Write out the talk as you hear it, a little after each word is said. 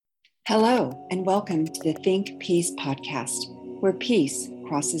Hello, and welcome to the Think Peace podcast, where peace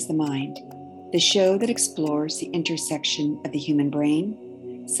crosses the mind, the show that explores the intersection of the human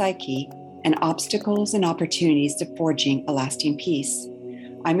brain, psyche, and obstacles and opportunities to forging a lasting peace.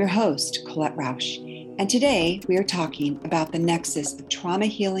 I'm your host, Colette Rausch, and today we are talking about the nexus of trauma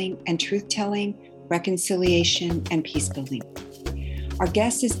healing and truth-telling, reconciliation, and peace building. Our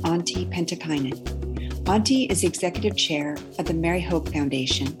guest is Antti Pentikainen. Antti is the executive chair of the Mary Hoke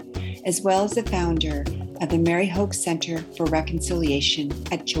Foundation, as well as the founder of the Mary Hoke Center for Reconciliation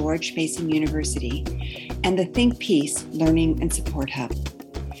at George Mason University and the Think Peace Learning and Support Hub.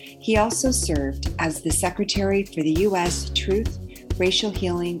 He also served as the secretary for the U.S. Truth, Racial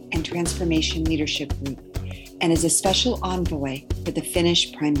Healing, and Transformation Leadership Group and is a special envoy for the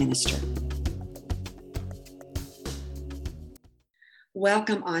Finnish Prime Minister.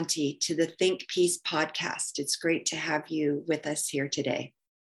 Welcome, Antti, to the Think Peace podcast. It's great to have you with us here today.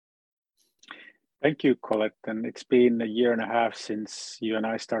 Thank you, Colette. And it's been a year and a half since you and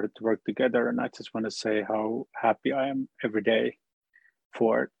I started to work together. And I just want to say how happy I am every day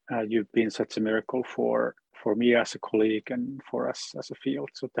for you've been such a miracle for me as a colleague and for us as a field.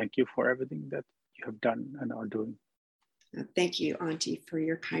 So thank you for everything that you have done and are doing. Thank you, Antti, for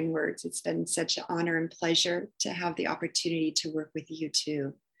your kind words. It's been such an honor and pleasure to have the opportunity to work with you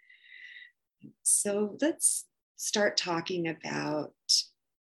too. So let's start talking about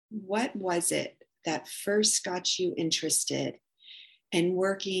what was it that first got you interested in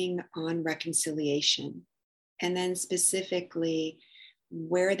working on reconciliation, and then specifically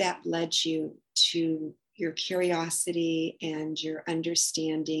where that led you to your curiosity and your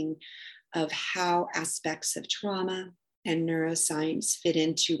understanding of how aspects of trauma and neuroscience fit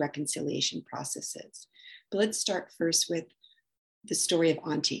into reconciliation processes. But let's start first with the story of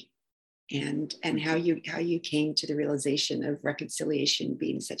Antti and how you came to the realization of reconciliation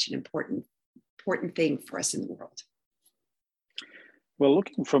being such an important thing for us in the world. Well,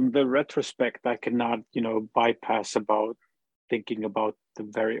 looking from the retrospect, I cannot, bypass about thinking about the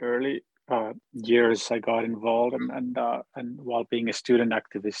very early years I got involved and while being a student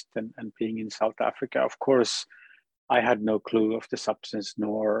activist and being in South Africa, of course, I had no clue of the substance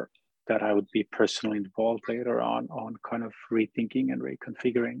nor that I would be personally involved later on kind of rethinking and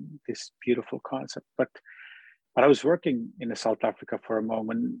reconfiguring this beautiful concept. But I was working in South Africa for a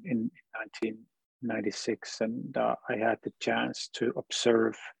moment in 1996, and I had the chance to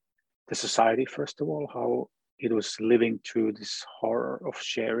observe the society, first of all, how it was living through this horror of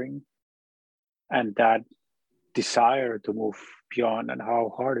sharing and that desire to move beyond and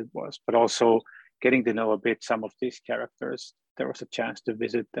how hard it was, but also getting to know a bit some of these characters. There was a chance to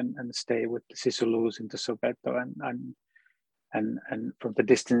visit and stay with the Sisulus in the Soweto, and from the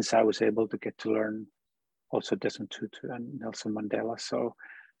distance I was able to get to learn also Desmond Tutu and Nelson Mandela.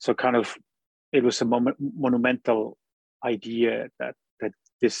 So kind of it was a monumental idea that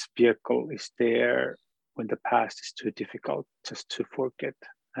this vehicle is there when the past is too difficult just to forget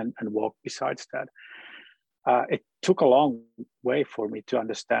and walk besides that. It took a long way for me to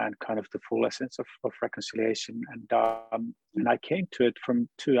understand kind of the full essence of reconciliation. And I came to it from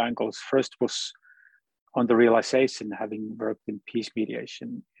two angles. First was on the realization, having worked in peace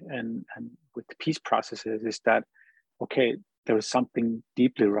mediation and with peace processes, is that, okay, there is something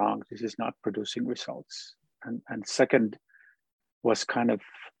deeply wrong. This is not producing results. And second was kind of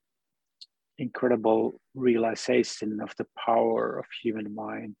incredible realization of the power of human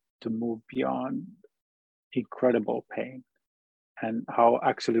mind to move beyond incredible pain and how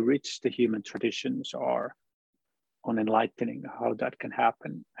actually rich the human traditions are on enlightening how that can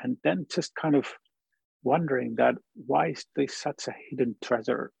happen. And then just kind of wondering that why is there such a hidden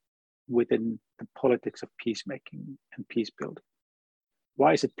treasure within the politics of peacemaking and peace building?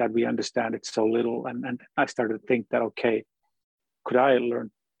 Why is it that we understand it so little? And I started to think that, okay, could I learn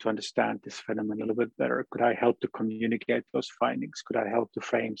to understand this phenomenon a little bit better? Could I help to communicate those findings? Could I help to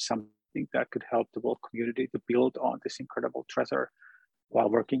frame something that could help the world community to build on this incredible treasure while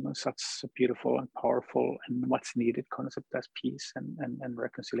working on such a beautiful and powerful and much needed concept as peace and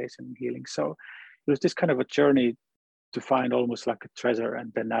reconciliation and healing? So it was this kind of a journey to find almost like a treasure,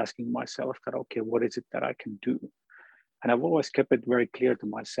 and then asking myself that, okay, what is it that I can do? And I've always kept it very clear to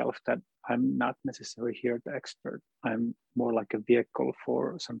myself that I'm not necessarily here the expert. I'm more like a vehicle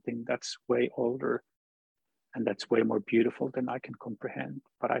for something that's way older and that's way more beautiful than I can comprehend,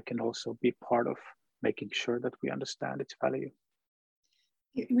 but I can also be part of making sure that we understand its value.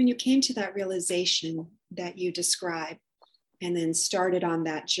 When you came to that realization that you described and then started on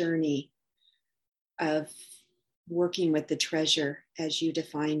that journey of working with the treasure as you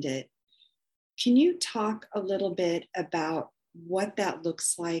defined it, can you talk a little bit about what that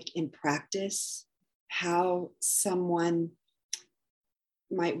looks like in practice, how someone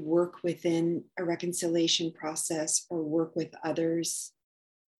might work within a reconciliation process or work with others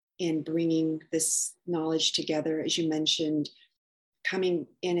in bringing this knowledge together. As you mentioned, coming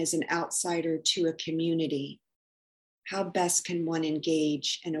in as an outsider to a community, how best can one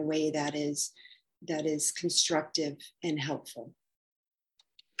engage in a way that is constructive and helpful?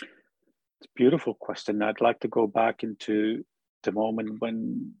 It's a beautiful question. I'd like to go back into the moment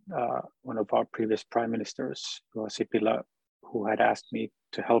when one of our previous prime ministers, Sipilä, who had asked me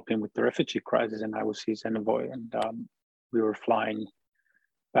to help him with the refugee crisis, and I was his envoy, and we were flying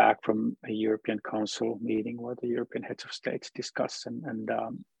back from a European Council meeting where the European heads of states discuss, and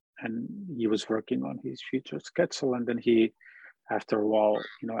he was working on his future schedule, and then he, after a while,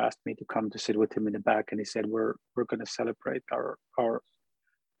 asked me to come to sit with him in the back, and he said, "We're going to celebrate our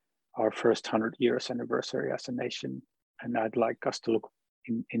first 100 years anniversary as a nation, and I'd like us to look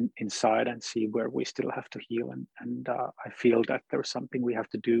inside and see where we still have to heal, and I feel that there's something we have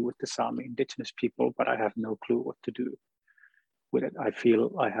to do with the Sami indigenous people, but I have no clue what to do with it. I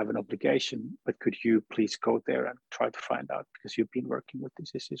feel I have an obligation, but could you please go there and try to find out, because you've been working with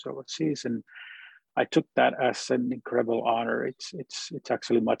these issues overseas." And I took that as an incredible honor. It's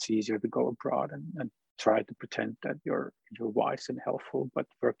actually much easier to go abroad and try to pretend that you're wise and helpful, but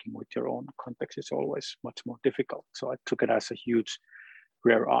working with your own context is always much more difficult. So I took it as a huge,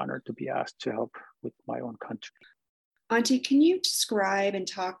 rare honor to be asked to help with my own country. Antti, can you describe and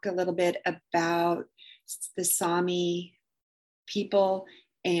talk a little bit about the Sami people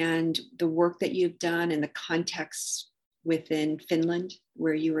and the work that you've done and the context within Finland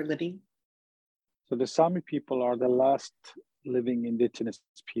where you were living? So the Sami people are the last living indigenous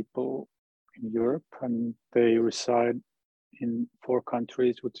people in Europe, and they reside in 4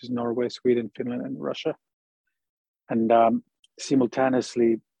 countries, which is Norway, Sweden, Finland, and Russia. And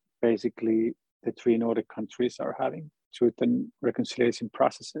simultaneously, basically, the 3 Nordic countries are having truth and reconciliation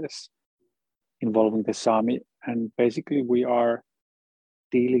processes involving the Sami. And basically, we are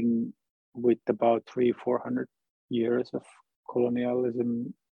dealing with about 300-400 years of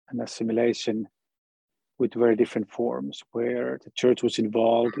colonialism and assimilation with very different forms, where the church was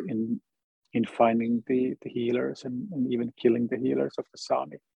involved in finding the healers and even killing the healers of the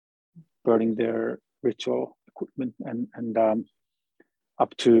Sami, burning their ritual equipment, and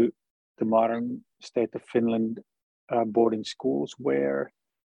up to the modern state of Finland, boarding schools where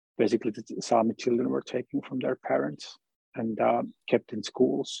basically the Sami children were taken from their parents and kept in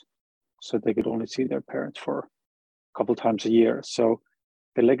schools so they could only see their parents for a couple times a year. So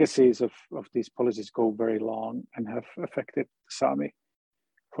the legacies of these policies go very long and have affected the Sami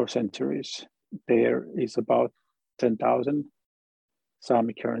for centuries. There is about 10,000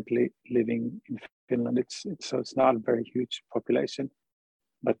 Sami currently living in Finland. So it's not a very huge population,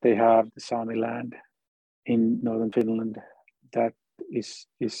 but they have the Sami land in northern Finland that is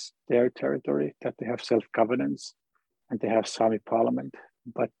their territory, that they have self-governance, and they have Sami parliament.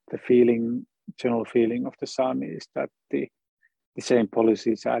 But the general feeling of the Sami is that the same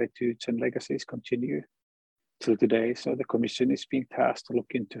policies, attitudes, and legacies continue till today. So the commission is being tasked to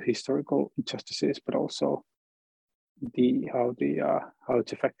look into historical injustices, but also how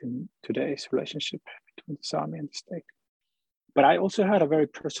it's affecting today's relationship between the Sami and the state. But I also had a very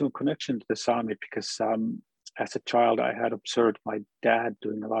personal connection to the Sami because as a child, I had observed my dad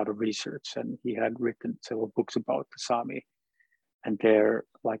doing a lot of research, and he had written several books about the Sami and their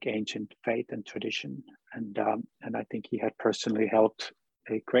ancient faith and tradition. And I think he had personally helped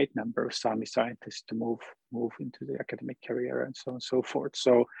a great number of Sami scientists to move into the academic career and so on and so forth.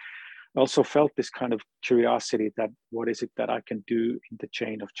 So I also felt this kind of curiosity that what is it that I can do in the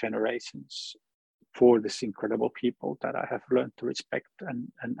chain of generations for this incredible people that I have learned to respect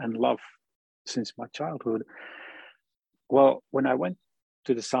and love since my childhood. Well, when I went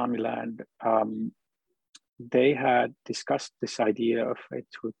to the Sami land, they had discussed this idea of a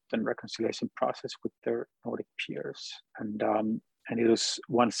truth and reconciliation process with their Nordic peers. And it was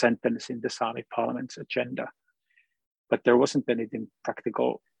one sentence in the Sami parliament's agenda, but there wasn't anything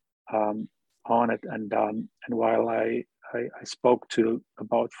practical on it. And while I spoke to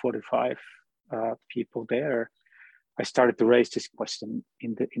about 45 people there, I started to raise this question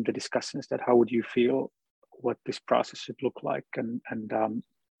in the discussions that how would you feel what this process should look like, and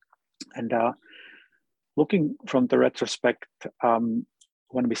looking from the retrospect,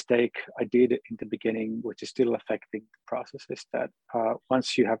 one mistake I did in the beginning, which is still affecting the process, is that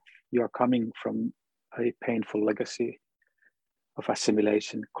once you are coming from a painful legacy of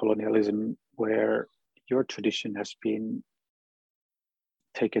assimilation, colonialism, where your tradition has been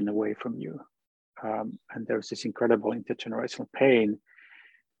taken away from you, and there's this incredible intergenerational pain.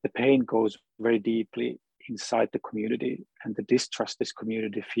 The pain goes very deeply inside the community, and the distrust this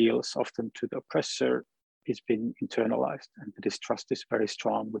community feels often to the oppressor is being internalized, and the distrust is very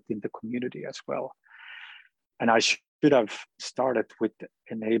strong within the community as well. And I should have started with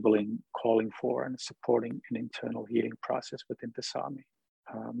enabling, calling for, and supporting an internal healing process within the Sami,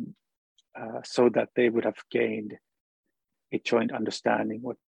 so that they would have gained a joint understanding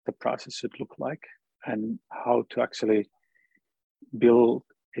what the process should look like and how to actually build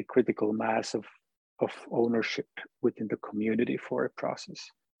a critical mass of ownership within the community for a process.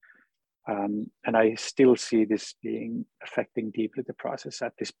 And I still see this being affecting deeply the process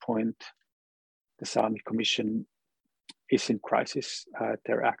at this point. The Sami Commission is in crisis.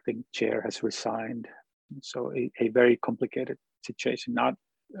 Their acting chair has resigned. So a very complicated situation, not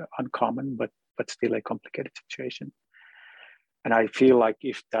uncommon, but still a complicated situation. And I feel like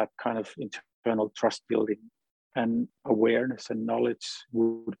if that kind of internal trust building and awareness and knowledge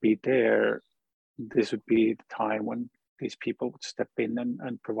would be there, this would be the time when these people would step in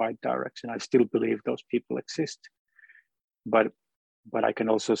and provide direction. I still believe those people exist, but I can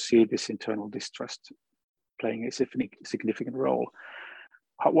also see this internal distrust playing a significant role.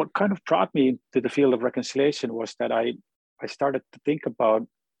 What kind of brought me to the field of reconciliation was that I started to think about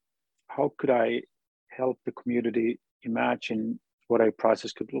how could I help the community imagine what a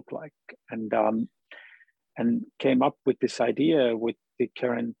process could look like, and came up with this idea with the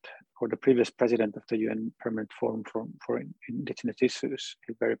current or the previous president of the UN Permanent Forum for Indigenous Issues,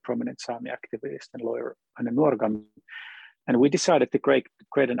 a very prominent Sami activist and lawyer, Anne Nuorgam. And we decided to create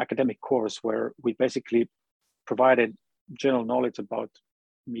an academic course where we basically provided general knowledge about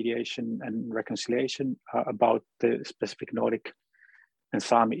mediation and reconciliation, about the specific Nordic and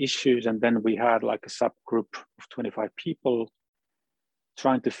Sami issues. And then we had like a subgroup of 25 people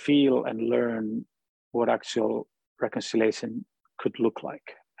trying to feel and learn what actual reconciliation could look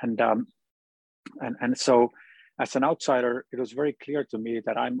like. And so as an outsider, it was very clear to me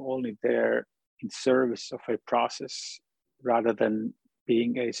that I'm only there in service of a process rather than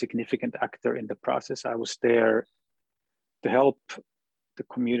being a significant actor in the process. I was there to help the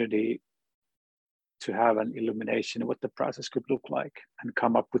community to have an illumination of what the process could look like and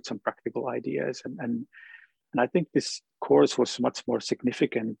come up with some practical ideas. And I think this course was much more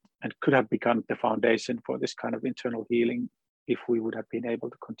significant and could have become the foundation for this kind of internal healing if we would have been able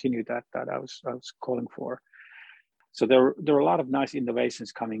to continue that I was calling for. So there were a lot of nice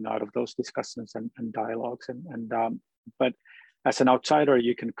innovations coming out of those discussions and dialogues. But as an outsider,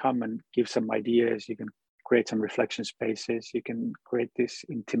 you can come and give some ideas. You can create some reflection spaces. You can create these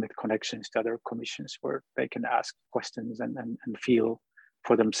intimate connections to other commissions where they can ask questions and feel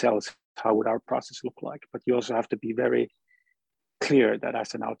for themselves how would our process look like. But you also have to be very clear that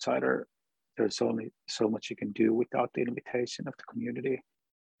as an outsider, there's only so much you can do without the invitation of the community,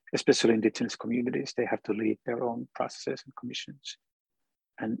 especially Indigenous communities. They have to lead their own processes and commissions.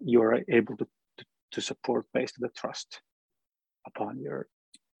 And you're able to support based on the trust upon your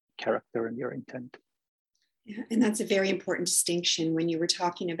character and your intent. Yeah, and that's a very important distinction. When you were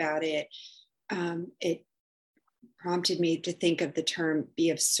talking about it, it prompted me to think of the term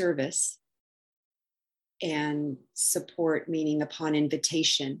be of service, and support meaning upon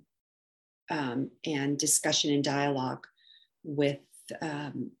invitation, and discussion and dialogue with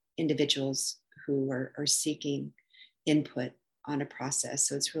individuals who are seeking input on a process.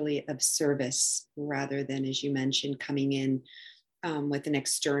 So it's really of service rather than, as you mentioned, coming in with an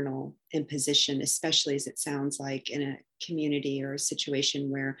external imposition, especially as it sounds like in a community or a situation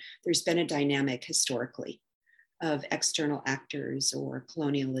where there's been a dynamic historically of external actors or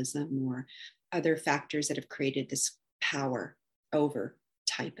colonialism or other factors that have created this power over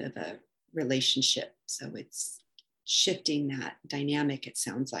type of a relationship. So it's shifting that dynamic, it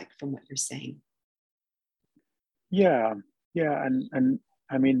sounds like, from what you're saying. Yeah, and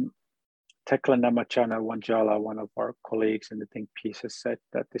I mean, Tekla Namachana Wanjala, one of our colleagues in the Think Peace, has said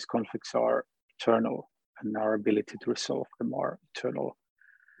that these conflicts are eternal and our ability to resolve them are eternal.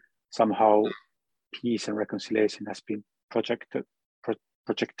 Somehow peace and reconciliation has been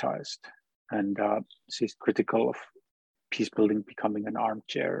projectized, and she's critical of peace building becoming an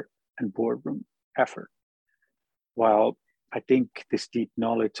armchair and boardroom effort. While I think this deep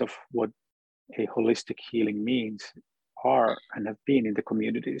knowledge of what a holistic healing means are and have been in the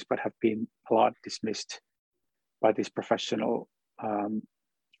communities, but have been a lot dismissed by these professional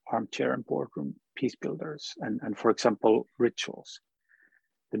armchair and boardroom peace builders. And for example, rituals,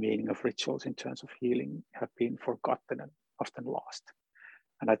 the meaning of rituals in terms of healing have been forgotten and often lost.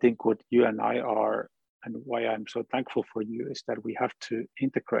 And I think what you and I are, and why I'm so thankful for you, is that we have to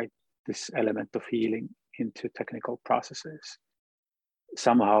integrate this element of healing into technical processes.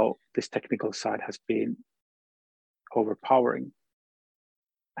 Somehow this technical side has been overpowering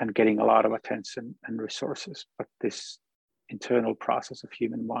and getting a lot of attention and resources, but this internal process of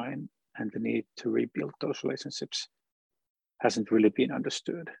human mind and the need to rebuild those relationships hasn't really been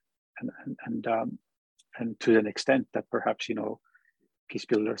understood, and to an extent that perhaps, you know, peace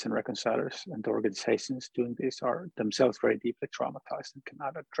builders and reconcilers and the organizations doing this are themselves very deeply traumatized and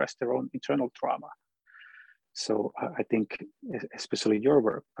cannot address their own internal trauma. So I think, especially your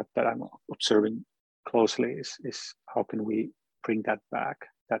work, but that I'm observing closely, is how can we bring that back,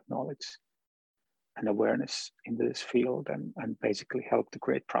 that knowledge and awareness into this field, and basically help to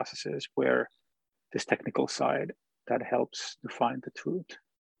create processes where this technical side that helps to find the truth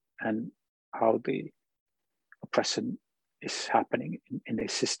and how the oppression is happening in a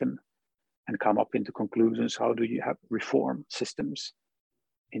system, and come up into conclusions. How do you have reform systems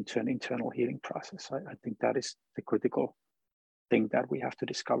into an internal healing process? I think that is the critical thing that we have to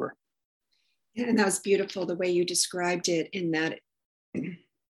discover. And that was beautiful, the way you described it, in that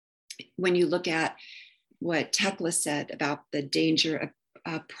when you look at what Tekla said about the danger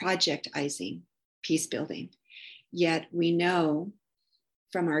of projectizing peace building, yet we know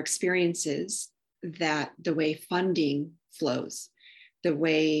from our experiences that the way funding flows, the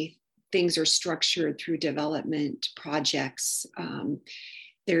way things are structured through development projects,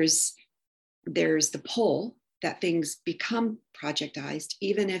 there's the pull that things become projectized,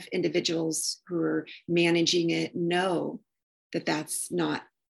 even if individuals who are managing it know that that's not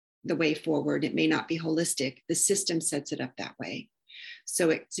the way forward. It may not be holistic. The system sets it up that way. So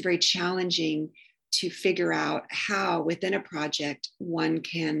it's very challenging to figure out how within a project one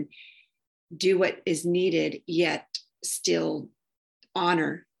can do what is needed, yet still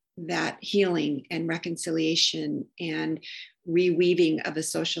honor that healing and reconciliation and reweaving of a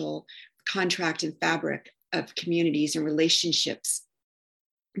social contract and fabric of communities and relationships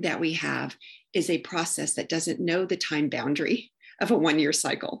that we have is a process that doesn't know the time boundary of a one-year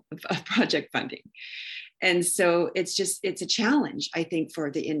cycle of project funding. And so it's a challenge, I think, for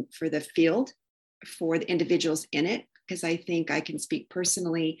the field, for the individuals in it, because I think I can speak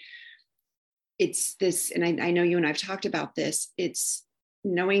personally. It's this, and I know you and I've talked about this, it's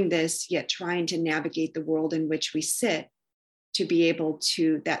knowing this, yet trying to navigate the world in which we sit to be able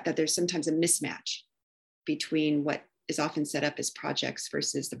to, that there's sometimes a mismatch between what is often set up as projects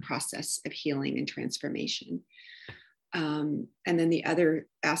versus the process of healing and transformation. And then the other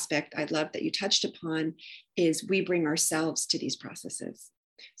aspect I'd love that you touched upon is we bring ourselves to these processes.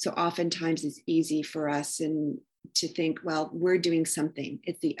 So oftentimes it's easy for us to think, well, we're doing something,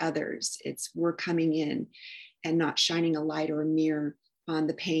 it's the others, it's we're coming in and not shining a light or a mirror on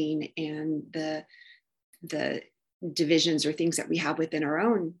the pain and the divisions or things that we have within our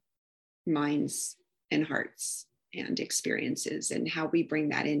own minds and hearts and experiences, and how we bring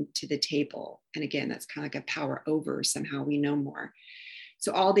that into the table. And again, that's kind of like a power over, somehow we know more.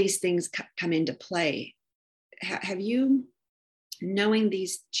 So all these things come into play. Have you, knowing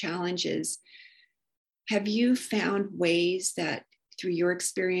these challenges, have you found ways that through your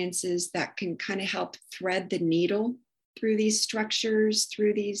experiences that can kind of help thread the needle through these structures,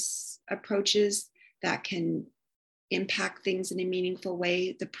 through these approaches that can impact things in a meaningful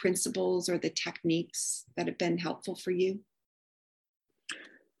way, the principles or the techniques that have been helpful for you?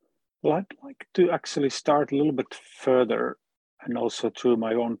 Well, I'd like to actually start a little bit further, and also through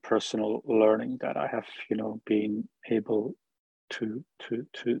my own personal learning that I have, been able to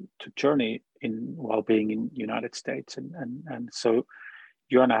journey in while being in United States, and so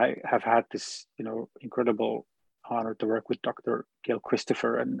you and I have had this, incredible honor to work with Dr. Gail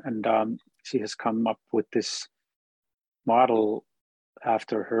Christopher, and she has come up with this model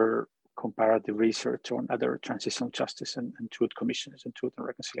after her comparative research on other transitional justice and truth commissions and truth and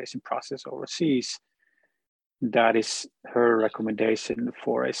reconciliation process overseas. That is her recommendation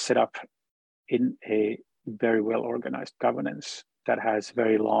for a setup in a very well organized governance that has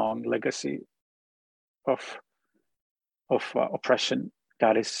very long legacy of oppression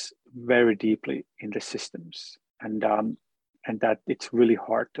that is very deeply in the systems, and that it's really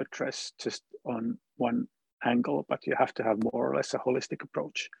hard to address just on one angle, but you have to have more or less a holistic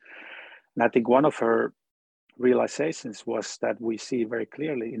approach. And I think one of her realizations was that we see very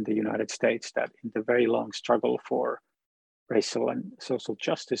clearly in the United States that in the very long struggle for racial and social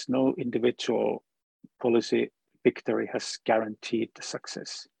justice, no individual policy victory has guaranteed the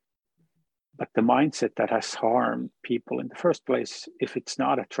success. But the mindset that has harmed people in the first place, if it's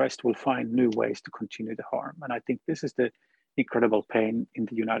not addressed, will find new ways to continue the harm. And I think this is the incredible pain in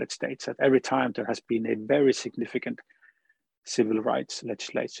the United States, that every time there has been a very significant civil rights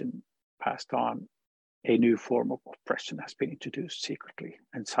legislation passed on, a new form of oppression has been introduced secretly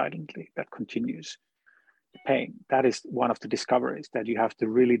and silently that continues the pain. That is one of the discoveries, that you have to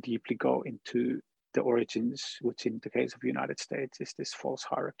really deeply go into the origins, which in the case of the United States is this false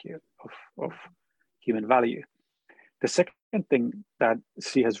hierarchy of human value. The second thing that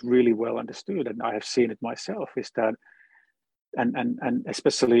she has really well understood, and I have seen it myself, is that, and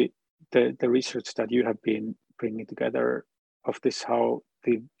especially the research that you have been bringing together of this, how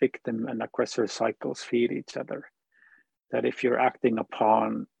the victim and aggressor cycles feed each other. That if you're acting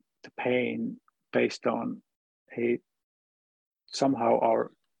upon the pain based on somehow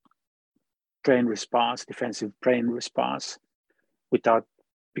our brain response, defensive brain response, without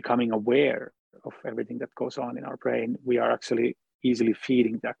becoming aware of everything that goes on in our brain, we are actually easily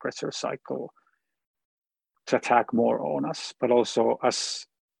feeding the aggressor cycle to attack more on us, but also us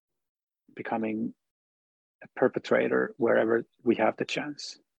becoming a perpetrator wherever we have the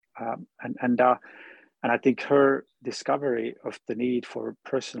chance. And I think her discovery of the need for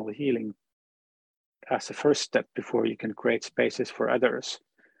personal healing as a first step before you can create spaces for others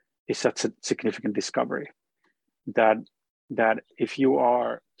is such a significant discovery, that if you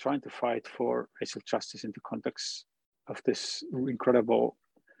are trying to fight for racial justice in the context of this incredible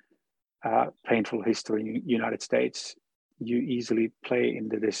painful history in the United States, you easily play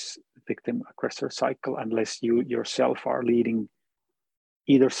into this victim aggressor cycle unless you yourself are leading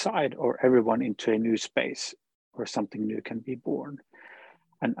either side or everyone into a new space where something new can be born.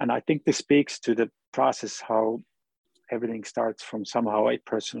 And I think this speaks to the process, how everything starts from somehow a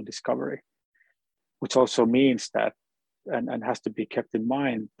personal discovery, which also means that, and has to be kept in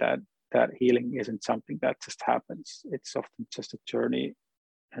mind, that healing isn't something that just happens. It's often just a journey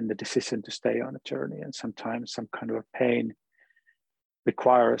and the decision to stay on a journey. And sometimes some kind of pain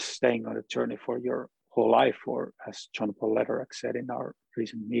requires staying on a journey for your whole life, or as John Paul Lederach said in our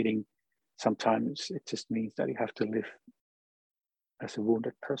recent meeting, sometimes it just means that you have to live as a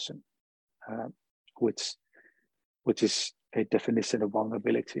wounded person, which is a definition of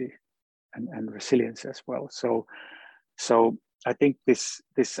vulnerability and resilience as well. So I think this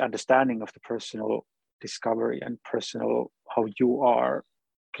understanding of the personal discovery and personal, how you are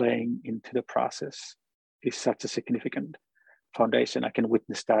playing into the process, is such a significant foundation. I can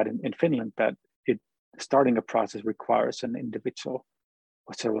witness that in Finland, that starting a process requires an individual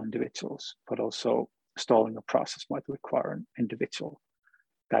or several individuals, but also stalling a process might require an individual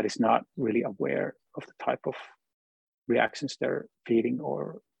that is not really aware of the type of reactions they're feeding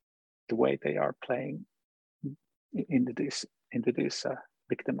or the way they are playing into this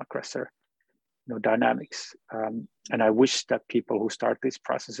victim aggressor dynamics. And I wish that people who start these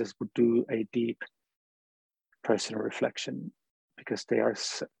processes would do a deep personal reflection, because they are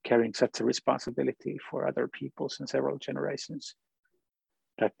carrying such a responsibility for other peoples and several generations,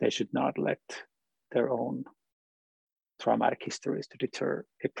 that they should not let their own traumatic histories to deter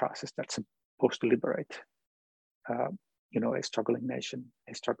a process that's supposed to liberate a struggling nation,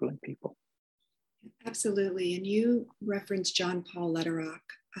 a struggling people. Absolutely. And you referenced John Paul Lederach,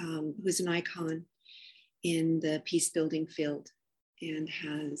 who's an icon in the peace building field and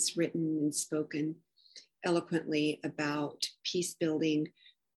has written and spoken eloquently about peace building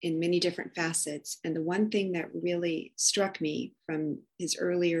in many different facets. And the one thing that really struck me from his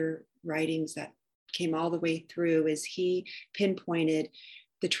earlier writings that came all the way through is he pinpointed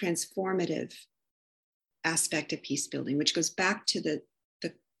the transformative aspect of peace building, which goes back to the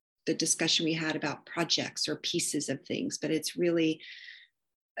discussion we had about projects or pieces of things, but it's really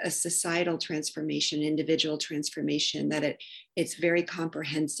a societal transformation, individual transformation, that it's very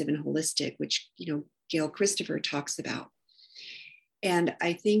comprehensive and holistic, which Gail Christopher talks about. And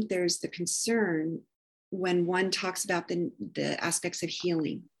I think there's the concern when one talks about the aspects of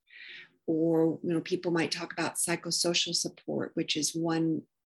healing, or people might talk about psychosocial support, which is one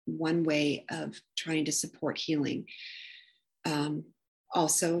way of trying to support healing.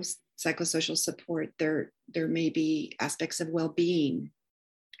 Also, psychosocial support, there may be aspects of well-being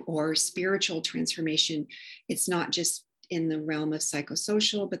or spiritual transformation. It's not just in the realm of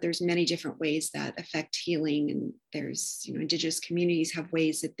psychosocial, but there's many different ways that affect healing. And there's, Indigenous communities have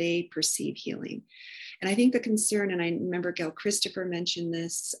ways that they perceive healing. And I think the concern, and I remember Gail Christopher mentioned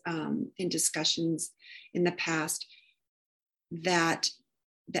this in discussions in the past, that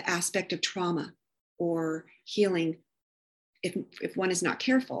the aspect of trauma or healing, if one is not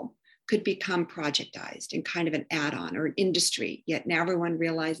careful, could become projectized and kind of an add-on or an industry. Yet now everyone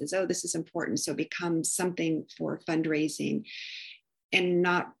realizes, oh, this is important. So it becomes something for fundraising, and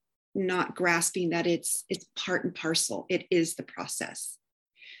not grasping that it's part and parcel. It is the process.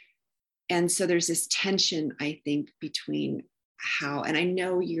 And so there's this tension, I think, between how, and I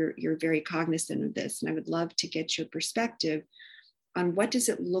know you're very cognizant of this, and I would love to get your perspective on what does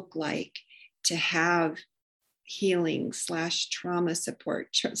it look like to have healing / trauma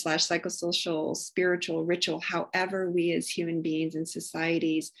support / psychosocial, spiritual, ritual, however we as human beings and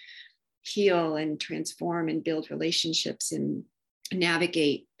societies heal and transform and build relationships and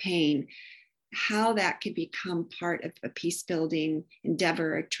navigate pain, how that could become part of a peace building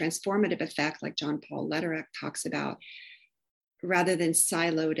endeavor, a transformative effect like John Paul Lederach talks about, rather than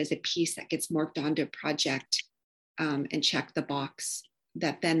siloed as a piece that gets morphed onto a project and check the box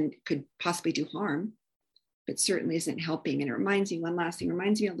that then could possibly do harm, but certainly isn't helping. And it reminds me, one last thing,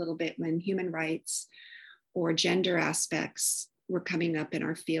 reminds me a little bit when human rights or gender aspects were coming up in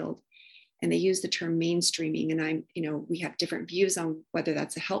our field, and they use the term mainstreaming. And we have different views on whether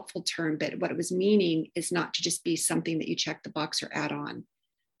that's a helpful term, but what it was meaning is not to just be something that you check the box or add on,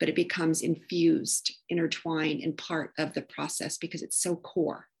 but it becomes infused, intertwined, and part of the process because it's so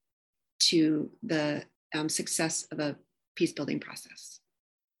core to the success of a peace building process.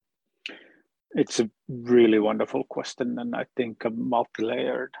 It's a really wonderful question, and I think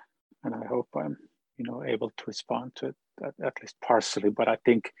multi-layered, and I hope I'm able to respond to it at least partially. But I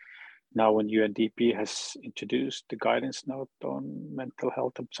think now when UNDP has introduced the guidance note on mental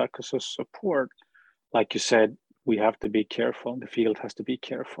health and psychosocial support, like you said, we have to be careful, and the field has to be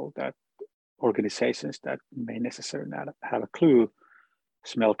careful that organizations that may necessarily not have a clue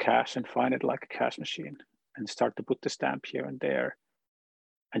smell cash and find it like a cash machine and start to put the stamp here and there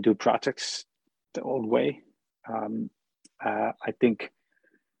and do projects the old way. I think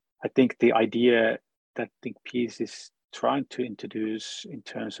the idea that Think Peace is trying to introduce in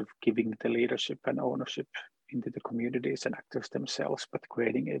terms of giving the leadership and ownership into the communities and actors themselves, but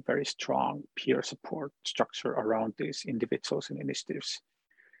creating a very strong peer support structure around these individuals and initiatives,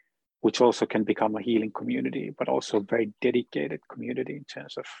 which also can become a healing community, but also a very dedicated community in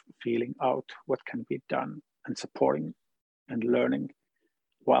terms of feeling out what can be done and supporting and learning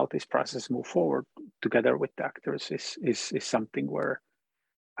while this process move forward together with the actors is something where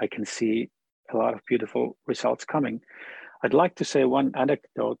I can see a lot of beautiful results coming. I'd like to say one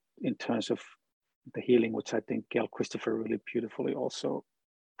anecdote in terms of the healing, which I think Gail Christopher really beautifully also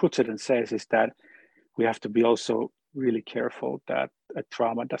puts it and says, is that we have to be also really careful that a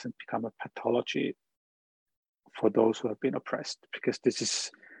trauma doesn't become a pathology for those who have been oppressed, because this is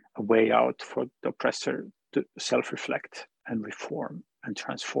a way out for the oppressor to self-reflect and reform and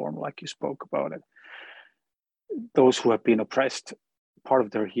transform, like you spoke about it. Those who have been oppressed, part of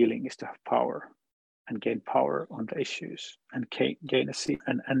their healing is to have power and gain power on the issues and gain a seat.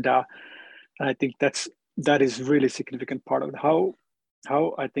 And I think that is really significant part of how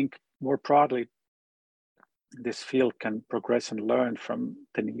I think more broadly this field can progress and learn from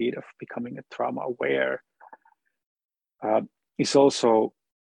the need of becoming a trauma aware is also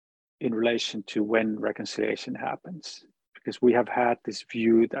in relation to when reconciliation happens, because we have had this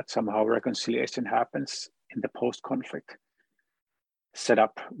view that somehow reconciliation happens in the post-conflict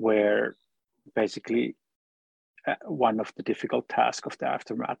setup, where basically one of the difficult tasks of the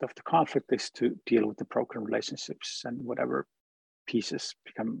aftermath of the conflict is to deal with the broken relationships and whatever pieces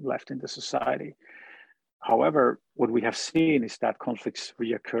become left in the society. However, what we have seen is that conflicts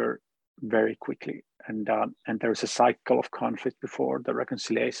reoccur very quickly, and there's a cycle of conflict before the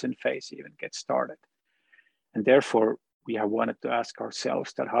reconciliation phase even gets started. And therefore, we have wanted to ask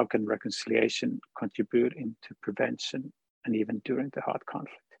ourselves that how can reconciliation contribute into prevention and even during the hot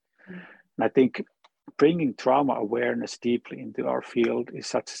conflict? Mm-hmm. And I think bringing trauma awareness deeply into our field is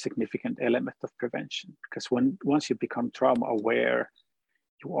such a significant element of prevention, because once you become trauma aware,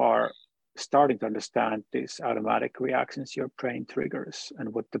 you are starting to understand these automatic reactions your brain triggers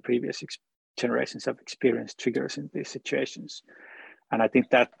and what the previous generations have experienced triggers in these situations. And I think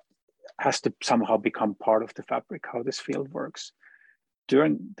that has to somehow become part of the fabric, how this field works.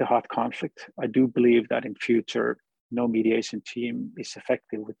 During the hot conflict, I do believe that in future, no mediation team is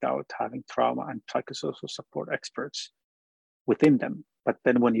effective without having trauma and psychosocial support experts within them. But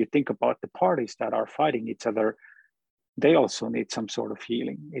then when you think about the parties that are fighting each other, they also need some sort of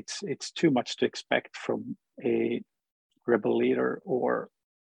healing. It's too much to expect from a rebel leader or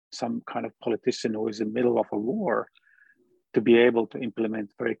some kind of politician who is in the middle of a war to be able to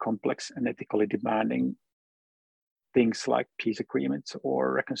implement very complex and ethically demanding things like peace agreements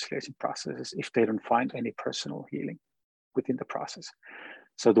or reconciliation processes if they don't find any personal healing within the process.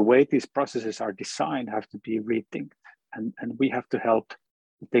 So the way these processes are designed have to be rethinked, and we have to help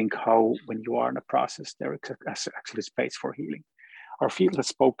think how, when you are in a process, there is actually space for healing. Our field has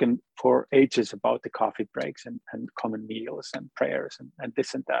spoken for ages about the coffee breaks and common meals and prayers and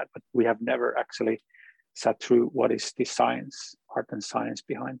this and that, but we have never actually sat through what is the science, art and science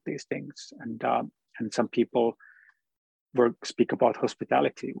behind these things. And some people speak about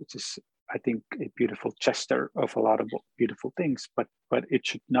hospitality, which is, I think, a beautiful gesture of a lot of beautiful things, but it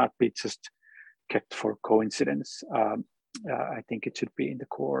should not be just kept for coincidence. I think it should be in the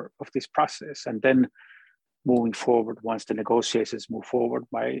core of this process. And then moving forward, once the negotiations move forward,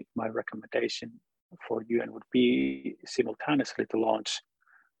 my recommendation for UN would be simultaneously to launch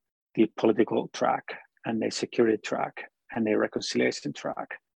the political track and a security track and a reconciliation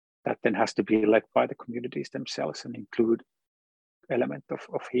track that then has to be led by the communities themselves and include element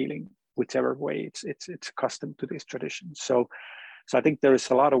of healing, whichever way it's accustomed to these traditions. So I think there is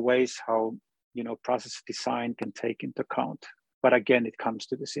a lot of ways how, you know, process design can take into account. But again, it comes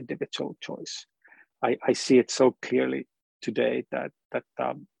to this individual choice. I see it so clearly today that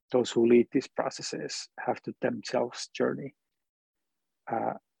those who lead these processes have to themselves journey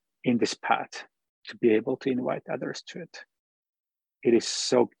in this path to be able to invite others to it. It is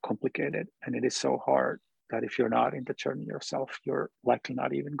so complicated and it is so hard that if you're not in the journey yourself, you're likely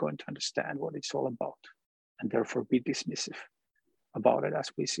not even going to understand what it's all about, and therefore be dismissive about it,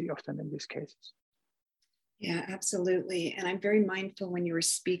 as we see often in these cases. Yeah, absolutely. And I'm very mindful when you were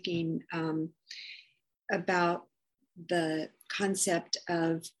speaking about the concept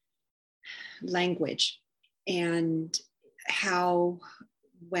of language and how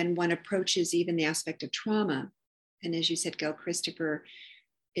when one approaches even the aspect of trauma, and as you said, Gail Christopher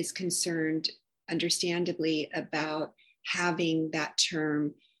is concerned understandably about having that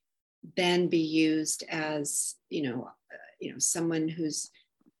term then be used as, someone who's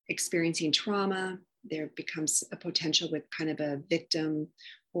experiencing trauma. There becomes a potential with kind of a victim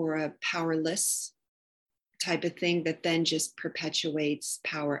or a powerless type of thing that then just perpetuates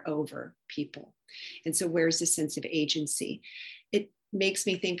power over people. And so where's the sense of agency? It makes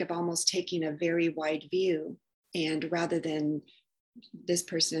me think of almost taking a very wide view, and rather than this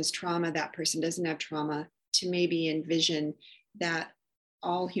person has trauma, that person doesn't have trauma, to maybe envision that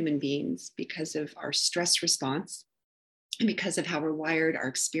all human beings, because of our stress response and because of how we're wired, our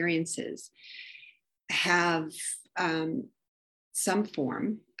experiences, have some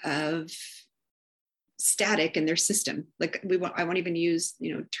form of static in their system. Like I won't even use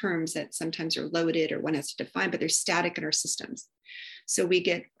terms that sometimes are loaded or one has to define, but they're static in our systems. So we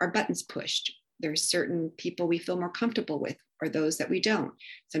get our buttons pushed. There's certain people we feel more comfortable with, or those that we don't.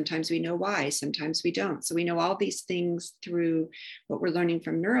 Sometimes we know why, sometimes we don't. So we know all these things through what we're learning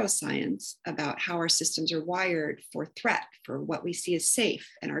from neuroscience about how our systems are wired for threat, for what we see as safe,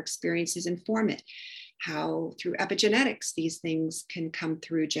 and our experiences inform it. How through epigenetics, these things can come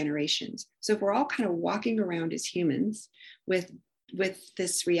through generations. So if we're all kind of walking around as humans with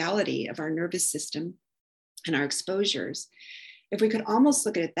this reality of our nervous system and our exposures, if we could almost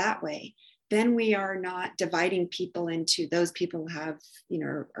look at it that way, then we are not dividing people into those people who have,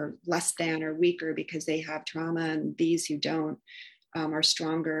 are less than or weaker because they have trauma, and these who don't are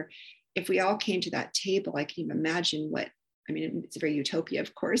stronger. If we all came to that table, I can even imagine it's a very utopia,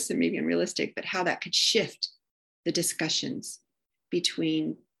 of course, and maybe unrealistic, but how that could shift the discussions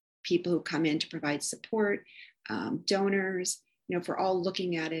between people who come in to provide support, donors, if we're all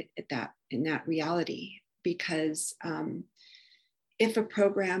looking at it in that reality. Because if a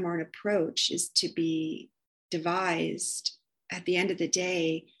program or an approach is to be devised, at the end of the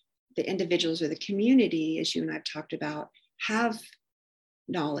day, the individuals or the community, as you and I've talked about, have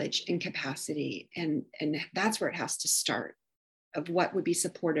knowledge and capacity. And that's where it has to start, of what would be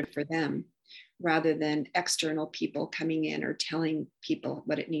supportive for them, rather than external people coming in or telling people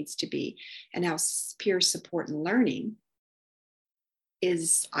what it needs to be. And how peer support and learning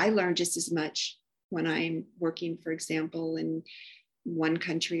is, I learn just as much when I'm working, for example, in one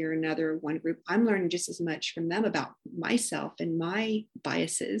country or another, one group. I'm learning just as much from them about myself and my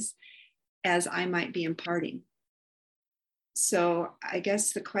biases as I might be imparting. So I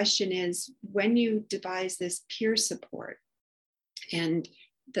guess the question is, when you devise this peer support and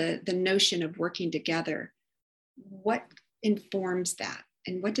the notion of working together, what informs that?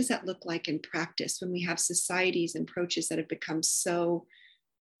 And what does that look like in practice when we have societies and approaches that have become so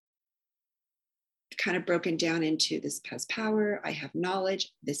kind of broken down into, this has power, I have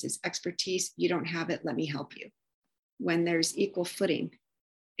knowledge, this is expertise, you don't have it, let me help you. When there's equal footing,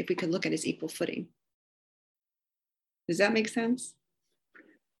 if we could look at it as equal footing. Does that make sense?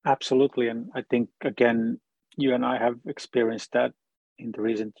 Absolutely. And I think, again, you and I have experienced that in the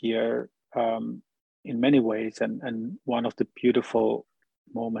recent year in many ways. And one of the beautiful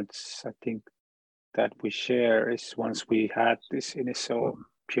moments, I think, that we share is once we had this initial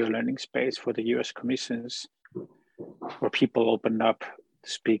peer learning space for the US commissions, where people opened up to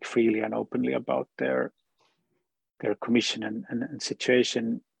speak freely and openly about their their commission and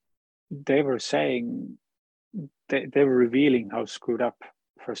situation, they were saying, they were revealing how screwed up,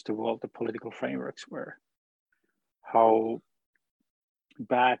 first of all, the political frameworks were, how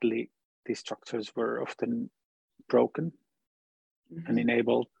badly these structures were often broken and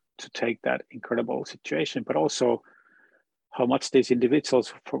enabled to take that incredible situation, but also how much these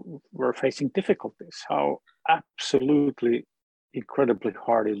individuals were facing difficulties, how absolutely incredibly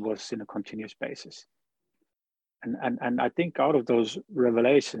hard it was in a continuous basis. And I think out of those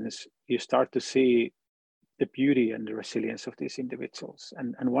revelations, you start to see the beauty and the resilience of these individuals.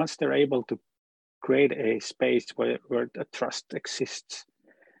 And once they're able to create a space where the trust exists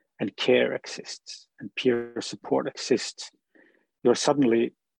and care exists and peer support exists, you're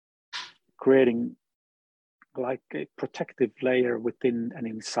suddenly creating like a protective layer within and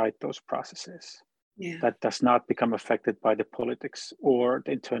inside those processes that does not become affected by the politics or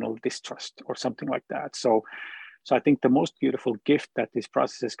the internal distrust or something like that. So I think the most beautiful gift that these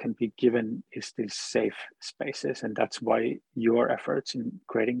processes can be given is these safe spaces. And that's why your efforts in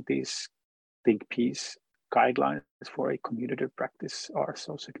creating these Think Peace guidelines for a community practice are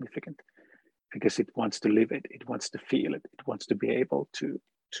so significant, because it wants to live it, it wants to feel it, it wants to be able to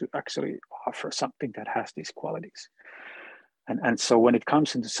actually offer something that has these qualities. And so when it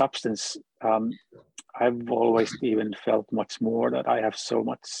comes into substance, I've always even felt much more that I have so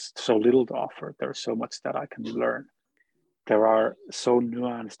little to offer. There's so much that I can learn. There are so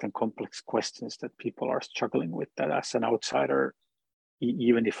nuanced and complex questions that people are struggling with, that as an outsider,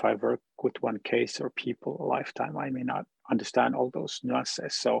 even if I work with one case or people a lifetime, I may not understand all those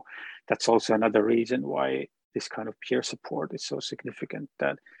nuances. So that's also another reason why this kind of peer support is so significant,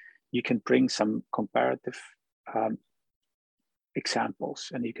 that you can bring some comparative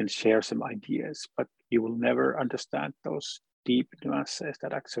examples and you can share some ideas, but you will never understand those deep nuances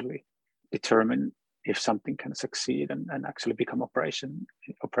that actually determine if something can succeed and actually become operational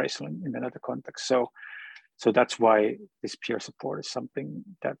in another context. So that's why this peer support is something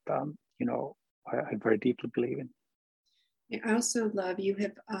that I very deeply believe in. I also love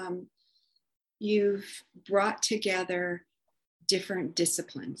you've brought together different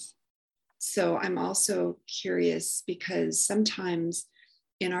disciplines. So I'm also curious, because sometimes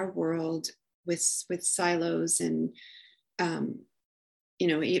in our world with silos and in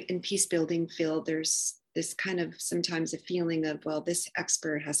peace building field, there's this kind of sometimes a feeling of, well, this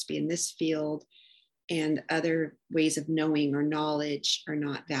expert has to be in this field, and other ways of knowing or knowledge are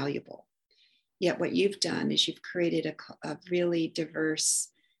not valuable. Yet what you've done is you've created a really diverse,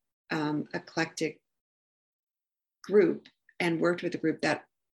 eclectic group, and worked with a group that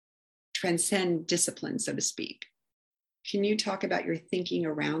transcend discipline, so to speak. Can you talk about your thinking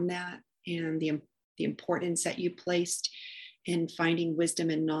around that and the importance that you placed in finding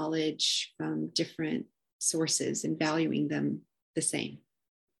wisdom and knowledge from different sources and valuing them the same?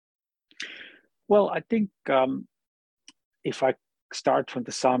 Well, I think if I start from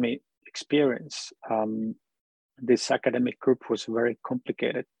the Sami experience, this academic group was very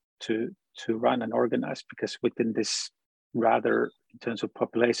complicated to run and organize, because within this rather, in terms of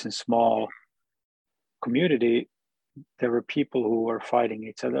population, small community, there were people who were fighting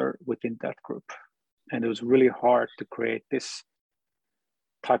each other within that group. And it was really hard to create this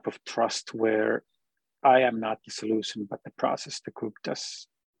type of trust where I am not the solution, but the process, the group does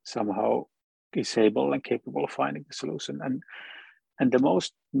somehow is able and capable of finding the solution. And the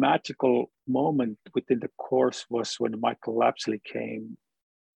most magical moment within the course was when Michael Lapsley came,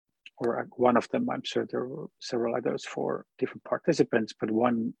 or one of them. I'm sure there were several others for different participants, but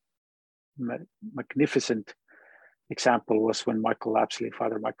one magnificent example was when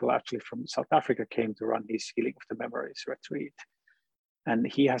Father Michael Lapsley from South Africa came to run his Healing of the Memories retreat. And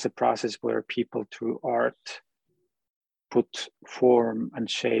he has a process where people through art put form and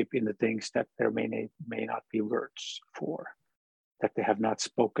shape in the things that there may not be words for, that they have not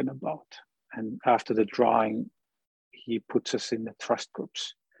spoken about. And after the drawing, he puts us in the trust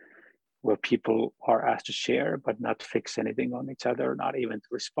groups where people are asked to share, but not fix anything on each other, not even to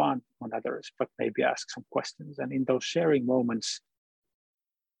respond on others, but maybe ask some questions. And in those sharing moments,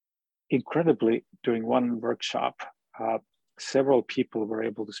 incredibly, during one workshop, several people were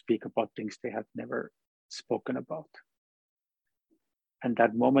able to speak about things they had never spoken about. And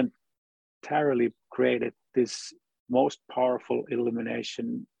that momentarily created this most powerful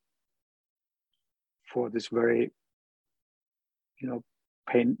illumination for this very,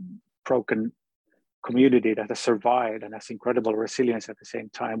 broken community that has survived and has incredible resilience at the same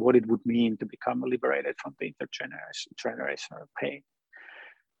time, what it would mean to become liberated from the intergenerational pain.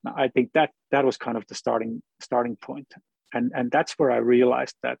 Now, I think that was kind of the starting point. And that's where I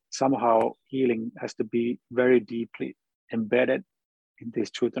realized that somehow healing has to be very deeply embedded in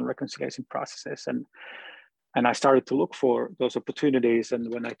these truth and reconciliation processes. And I started to look for those opportunities.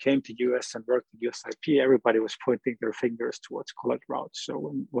 And when I came to US and worked at USIP, everybody was pointing their fingers towards Colette Routh.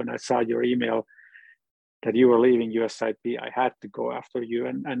 So when I saw your email that you were leaving USIP, I had to go after you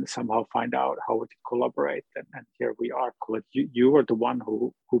and somehow find out how we could collaborate. And here we are, Colette. You were the one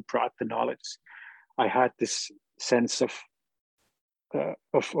who brought the knowledge. I had this sense of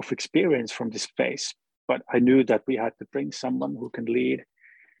experience from this space, but I knew that we had to bring someone who can lead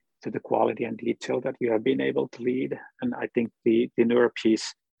to the quality and detail that we have been able to lead. And I think the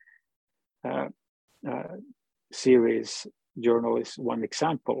NeuroPeace series journal is one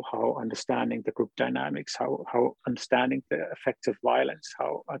example, how understanding the group dynamics, how understanding the effects of violence,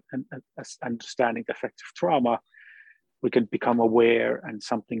 how understanding the effects of trauma, we can become aware and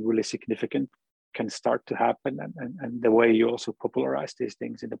something really significant can start to happen. And the way you also popularize these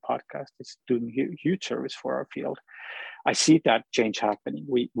things in the podcast is doing huge service for our field. I see that change happening.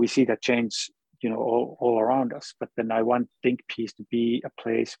 We see that change, all around us. But then I want Think Peace to be a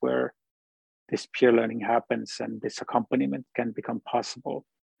place where this peer learning happens and this accompaniment can become possible.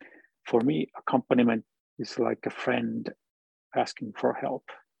 For me, accompaniment is like a friend asking for help.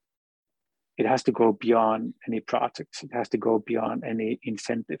 It has to go beyond any projects. It has to go beyond any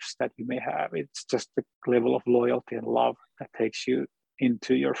incentives that you may have. It's just the level of loyalty and love that takes you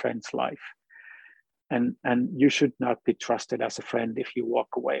into your friend's life. And you should not be trusted as a friend if you walk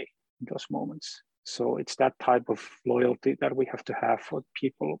away in those moments. So it's that type of loyalty that we have to have for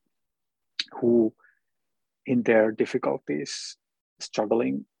people who, in their difficulties,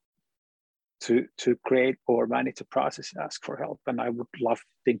 struggling to create or manage a process, ask for help. And I would love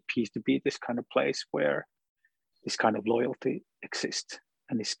Think Peace to be this kind of place where this kind of loyalty exists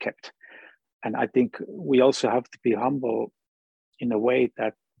and is kept. And I think we also have to be humble in a way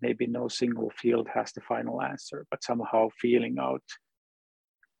that maybe no single field has the final answer, but somehow feeling out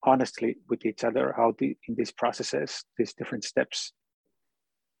honestly with each other how in these processes, these different steps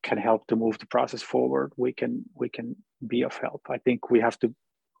can help to move the process forward. We can be of help. I think we have to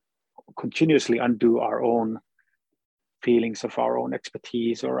continuously undo our own feelings of our own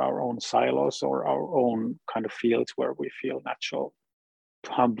expertise or our own silos or our own kind of fields where we feel natural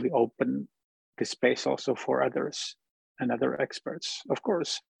to humbly open the space also for others and other experts. Of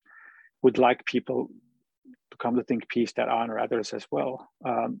course, we'd like people to come to Think Peace that honor others as well,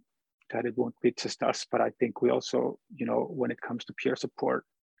 that it won't be just us. But I think we also, when it comes to peer support,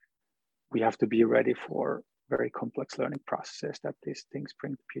 we have to be ready for very complex learning processes that these things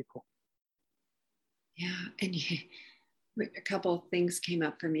bring to people. Yeah, and a couple of things came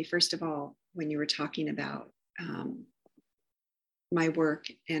up for me. First of all, when you were talking about my work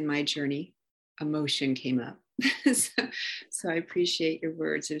and my journey, emotion came up. so I appreciate your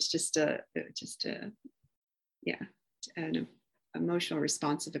words. It was just an emotional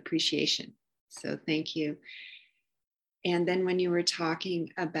response of appreciation. So thank you. And then when you were talking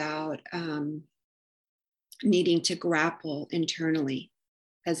about needing to grapple internally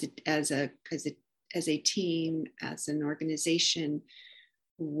as a team, as an organization,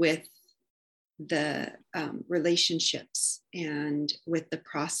 with the relationships and with the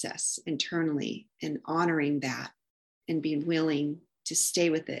process internally, and honoring that and being willing to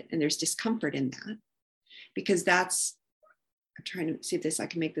stay with it. And there's discomfort in that, because I'm trying to see if I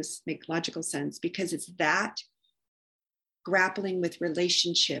can make this make logical sense, because it's that grappling with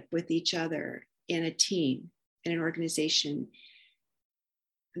relationship with each other in a team, in an organization,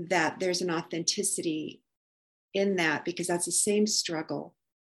 that there's an authenticity in that, because that's the same struggle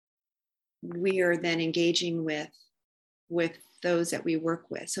we are then engaging with those that we work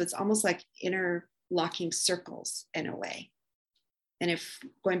with. So it's almost like interlocking circles in a way. And if,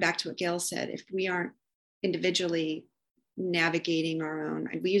 going back to what Gail said, if we aren't individually navigating our own,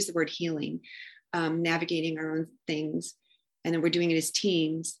 and we use the word healing, navigating our own things, and then we're doing it as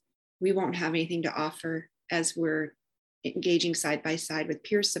teams, we won't have anything to offer as we're engaging side by side with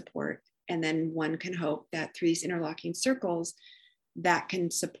peer support. And then one can hope that through these interlocking circles, that can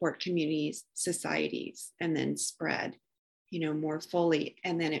support communities, societies, and then spread, more fully.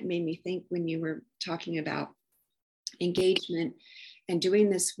 And then it made me think, when you were talking about engagement and doing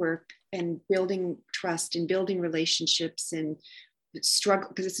this work and building trust and building relationships and struggle,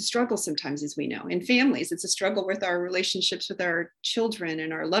 because it's a struggle sometimes, as we know, in families. It's a struggle with our relationships with our children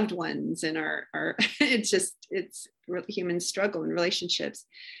and our loved ones and our it's human struggle in relationships.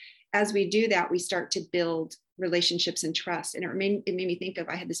 As we do that, we start to build relationships and trust. And it made me think of,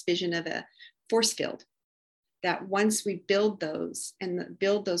 I had this vision of a force field, that once we build those and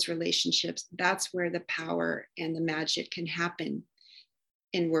build those relationships, that's where the power and the magic can happen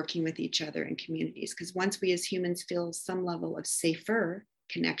in working with each other in communities. Because once we as humans feel some level of safer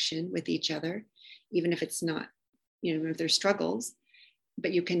connection with each other, even if it's not, if there's struggles,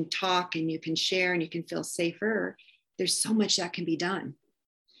 but you can talk and you can share and you can feel safer, there's so much that can be done.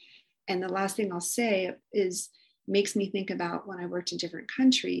 And the last thing I'll say is, makes me think about when I worked in different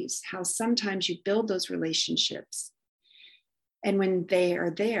countries, how sometimes you build those relationships. And when they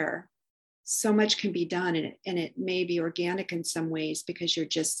are there, so much can be done. And it may be organic in some ways because you're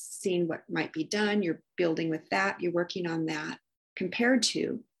just seeing what might be done. You're building with that. You're working on that, compared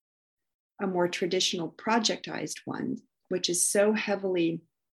to a more traditional projectized one, which is so heavily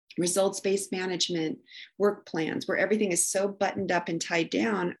results-based management, work plans, where everything is so buttoned up and tied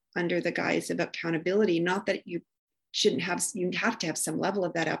down under the guise of accountability. Not that you have to have some level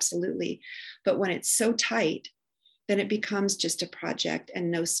of that, absolutely. But when it's so tight, then it becomes just a project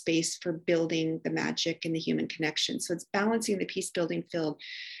and no space for building the magic and the human connection. So it's balancing the peace building field.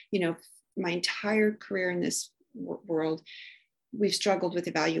 My entire career in this world, we've struggled with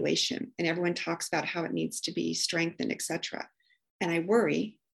evaluation, and everyone talks about how it needs to be strengthened, etc. And I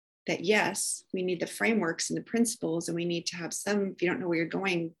worry that yes, we need the frameworks and the principles, and we need to have some. If you don't know where you're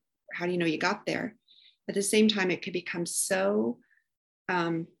going, how do you know you got there? At the same time, it could become so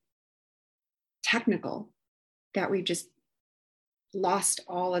technical that we've just lost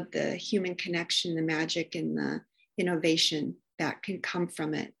all of the human connection, the magic, and the innovation that can come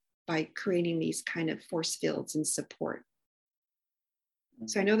from it by creating these kind of force fields and support.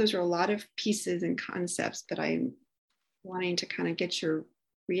 So I know those are a lot of pieces and concepts, but I'm wanting to kind of get your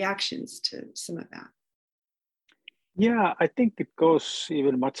reactions to some of that. Yeah, I think it goes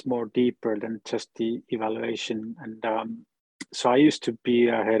even much more deeper than just the evaluation. And so I used to be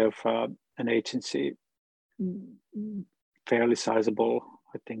a head of an agency, fairly sizable.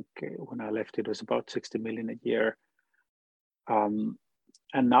 I think when I left, it was about 60 million a year. And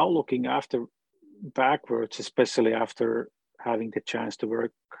now looking backwards, especially after having the chance to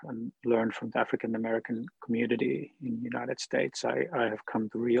work and learn from the African American community in the United States, I have come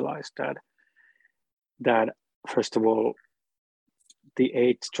to realize that first of all, the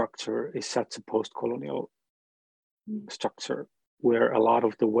aid structure is such a post-colonial structure where a lot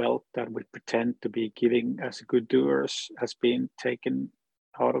of the wealth that we pretend to be giving as good doers has been taken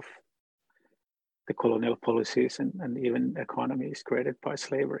out of the colonial policies and even economies created by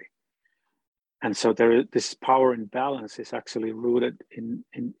slavery. And so this power imbalance is actually rooted in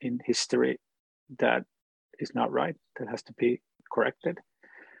history that is not right, that has to be corrected.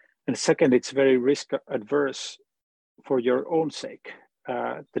 And second, it's very risk adverse for your own sake.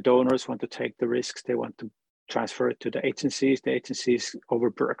 The donors want to take the risks. They want to transfer it to the agencies. The agencies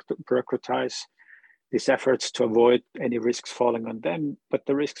over-bureaucratize these efforts to avoid any risks falling on them, but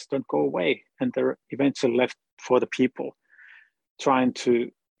the risks don't go away. And they're eventually left for the people trying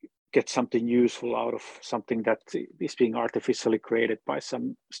to get something useful out of something that is being artificially created by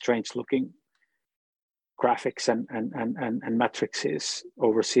some strange looking graphics and matrices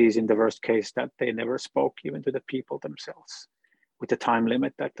overseas, in the worst case that they never spoke even to the people themselves, with a time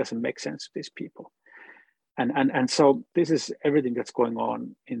limit that doesn't make sense to these people. And so this is everything that's going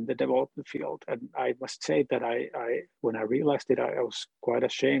on in the development field. And I must say that I when I realized it, I was quite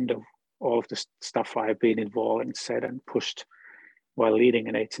ashamed of all of the stuff I have been involved and said and pushed while leading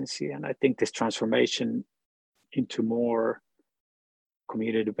an agency. And I think this transformation into more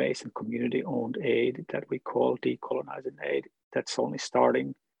community-based and community-owned aid that we call decolonizing aid, that's only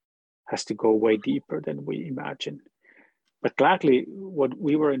starting, has to go way deeper than we imagine. But gladly, what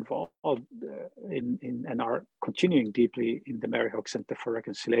we were involved in and are continuing deeply in the Mary Hock Center for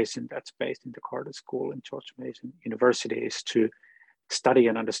Reconciliation, that's based in the Carter School in George Mason University, is to study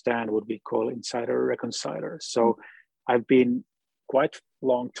and understand what we call insider reconcilers. So I've been quite a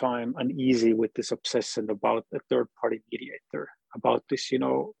long time uneasy with this obsession about a third-party mediator, about this,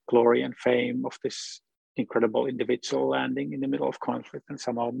 glory and fame of this incredible individual landing in the middle of conflict and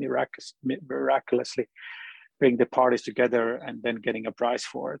somehow miraculously bring the parties together and then getting a prize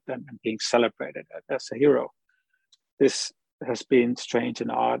for it and being celebrated as a hero. This has been strange and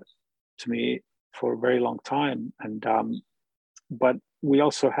odd to me for a very long time. And but we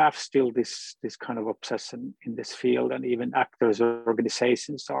also have still this kind of obsession in this field, and even actors or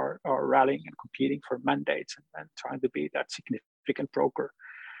organizations are rallying and competing for mandates and trying to be that significant broker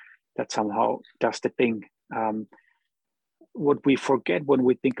that somehow does the thing. What we forget when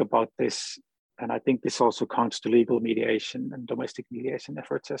we think about this, and I think this also counts to legal mediation and domestic mediation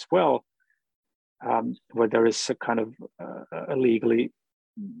efforts as well, where there is a kind of a legally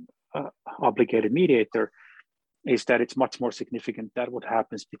obligated mediator, is that it's much more significant than what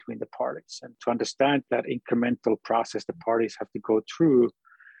happens between the parties. And to understand that incremental process the parties have to go through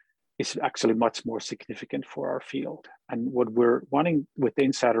is actually much more significant for our field. And what we're wanting with the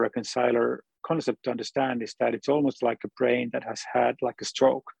insider reconciler concept to understand is that it's almost like a brain that has had like a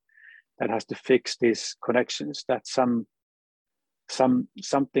stroke, that has to fix these connections, that something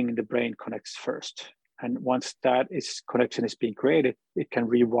in the brain connects first. And once that connection is being created, it can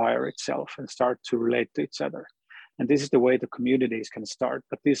rewire itself and start to relate to each other. And this is the way the communities can start.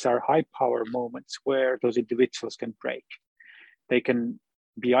 But these are high power moments where those individuals can break. They can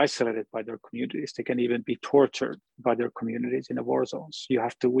be isolated by their communities. They can even be tortured by their communities in the war zones. We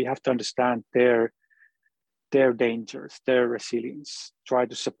have to understand their dangers, their resilience, try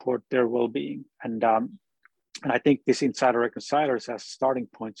to support their well-being. And I think these insider reconcilers as starting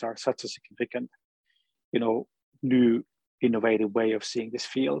points are such a significant, new innovative way of seeing this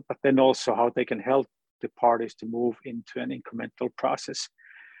field, but then also how they can help the parties to move into an incremental process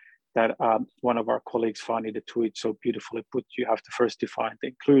that one of our colleagues, Fanny de Tuit, so beautifully put. You have to first define the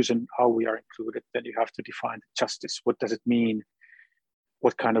inclusion, how we are included, then you have to define the justice. What does it mean?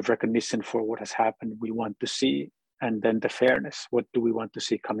 What kind of recognition for what has happened we want to see? And then the fairness, what do we want to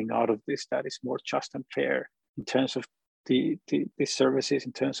see coming out of this that is more just and fair in terms of the services,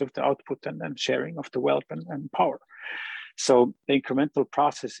 in terms of the output and sharing of the wealth and power. So the incremental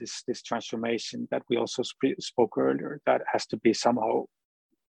process is this transformation that we also spoke earlier that has to be somehow,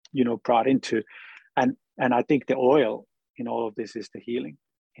 brought into. And I think the oil in all of this is the healing,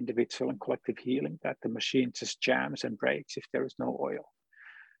 individual and collective healing, that the machine just jams and breaks if there is no oil.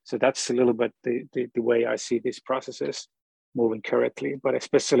 So that's a little bit the way I see these processes moving correctly. But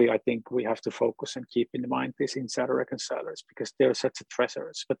especially, I think we have to focus and keep in mind these insider reconcilers, because they're such a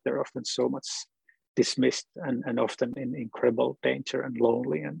treasures, but they're often so much dismissed and often in incredible danger and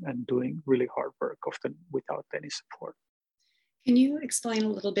lonely and doing really hard work, often without any support. Can you explain a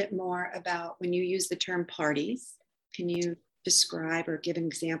little bit more about when you use the term parties? Can you describe or give an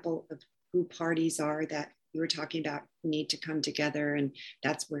example of who parties are that you were talking about need to come together, and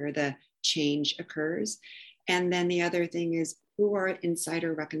that's where the change occurs? And then the other thing is, who are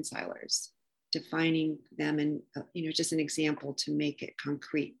insider reconcilers? Defining them and just an example to make it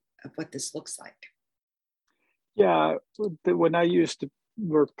concrete of what this looks like. Yeah, when I use the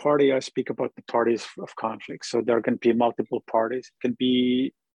word party, I speak about the parties of conflict. So there can be multiple parties. It can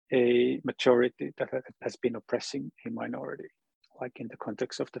be a majority that has been oppressing a minority, like in the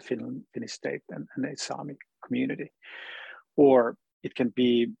context of the Finnish state and the Sami community. Or it can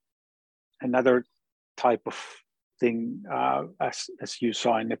be another type of thing, as you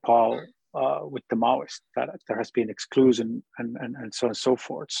saw in Nepal with the Maoists, that there has been exclusion and so on and so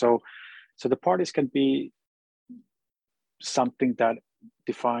forth. So the parties can be something that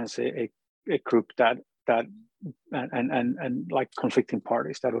defines a group that and like conflicting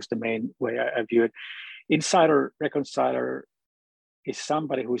parties. That was the main way I view it. Insider reconciler is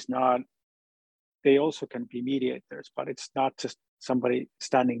somebody who is not. They also can be mediators, but it's not just somebody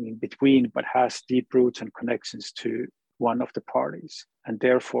standing in between, but has deep roots and connections to one of the parties, and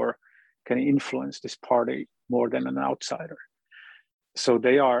therefore can influence this party more than an outsider. So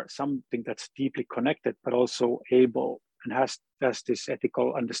they are something that's deeply connected, but also able and has this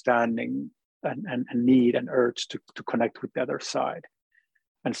ethical understanding and need and urge to connect with the other side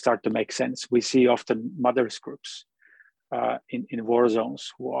and start to make sense. We see often mothers groups in war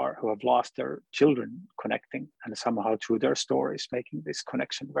zones who have lost their children connecting, and somehow through their stories making this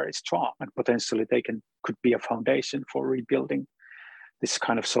connection very strong, and potentially they could be a foundation for rebuilding this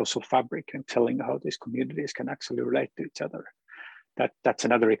kind of social fabric and telling how these communities can actually relate to each other. That's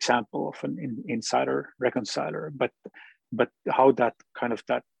another example of an insider reconciler, but how that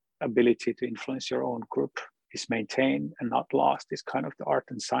ability to influence your own group is maintained and not lost is kind of the art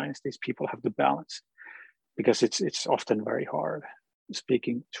and science these people have to balance, because it's often very hard.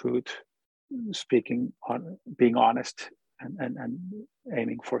 Speaking truth, being honest, and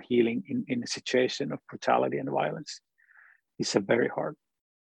aiming for healing in a situation of brutality and violence is a very hard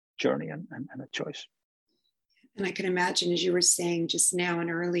journey and a choice. And I can imagine, as you were saying just now and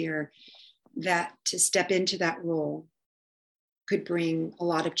earlier, that to step into that role could bring a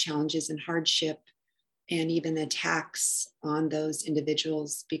lot of challenges and hardship and even attacks on those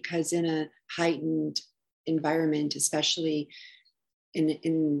individuals, because in a heightened environment, especially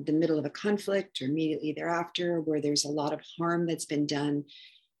in the middle of a conflict or immediately thereafter, where there's a lot of harm that's been done,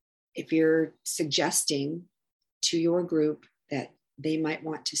 if you're suggesting to your group that they might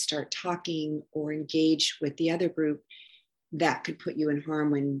want to start talking or engage with the other group, that could put you in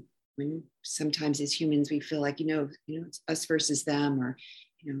harm when sometimes as humans we feel like it's us versus them, or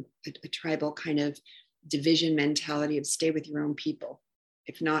a tribal kind of division mentality of stay with your own people.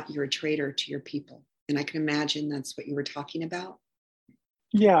 If not, you're a traitor to your people. And I can imagine that's what you were talking about.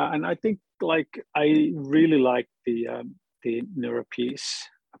 Yeah, and I think like I really like the neuro piece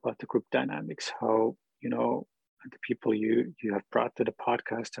about the group dynamics. How the people you have brought to the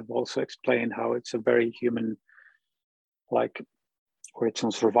podcast have also explained how it's a very human, like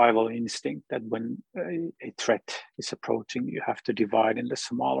original survival instinct, that when a threat is approaching, you have to divide into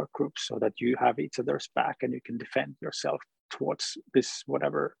smaller groups so that you have each other's back and you can defend yourself towards this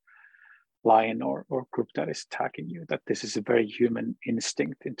whatever lion or group that is attacking you. That this is a very human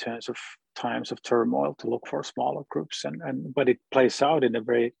instinct in terms of times of turmoil to look for smaller groups, and but it plays out in a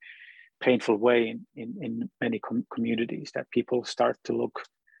very painful way in many communities, that people start to look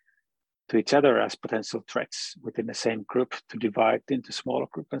to each other as potential threats within the same group, to divide into smaller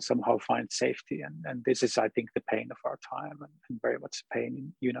group and somehow find safety. And this is, I think, the pain of our time, and very much pain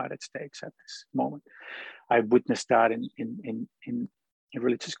in the United States at this moment. I've witnessed that in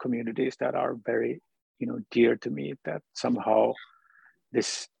religious communities that are very, dear to me, that somehow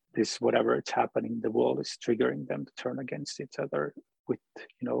this whatever it's happening in the world is triggering them to turn against each other with,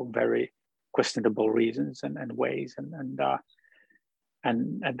 very questionable reasons and ways. And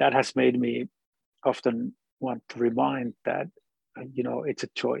that has made me often want to remind that, it's a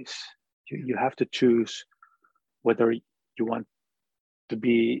choice. You have to choose whether you want to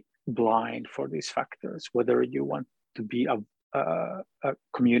be blind for these factors, whether you want to be a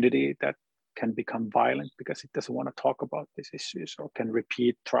community that can become violent because it doesn't want to talk about these issues or can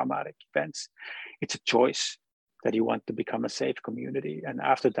repeat traumatic events. It's a choice that you want to become a safe community. And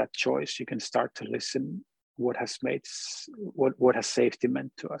after that choice, you can start to listen. What has safety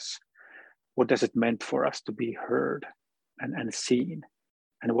meant to us? What does it meant for us to be heard and seen?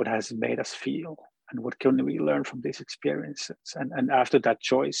 And what has it made us feel? And what can we learn from these experiences? And after that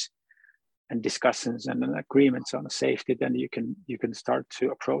choice and discussions and agreements on safety, then you can start to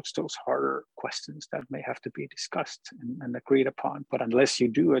approach those harder questions that may have to be discussed and agreed upon. But unless you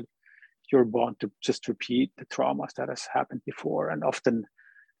do it, you're bound to just repeat the traumas that has happened before. And often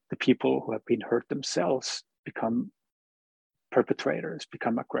the people who have been hurt themselves become perpetrators,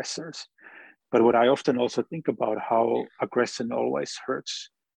 become aggressors. But what I often also think about, how aggression always hurts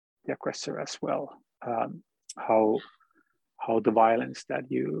the aggressor as well. How the violence that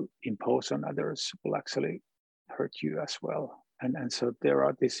you impose on others will actually hurt you as well. And so there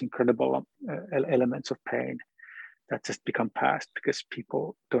are these incredible elements of pain that just become past because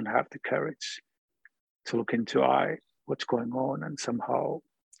people don't have the courage to look into what's going on and somehow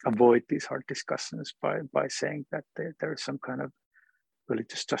avoid these hard discussions by saying that there is some kind of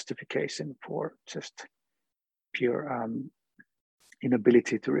religious justification for just pure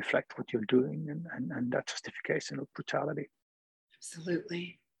inability to reflect what you're doing, and that justification of brutality.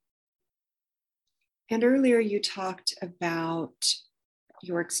 Absolutely. And earlier you talked about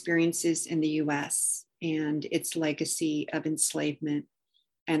your experiences in the US and its legacy of enslavement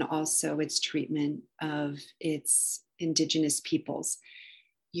and also its treatment of its indigenous peoples.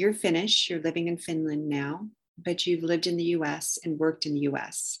 You're Finnish, you're living in Finland now, but you've lived in the US and worked in the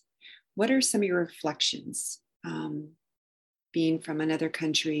US. What are some of your reflections, being from another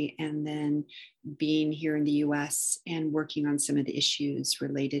country and then being here in the US and working on some of the issues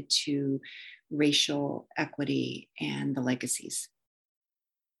related to racial equity and the legacies?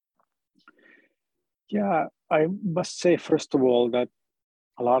 Yeah, I must say, first of all, that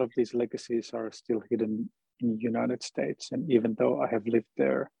a lot of these legacies are still hidden in the United States. And even though I have lived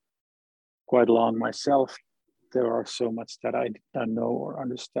there quite long myself, there are so much that I did not know or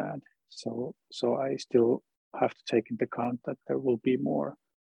understand. So I still have to take into account that there will be more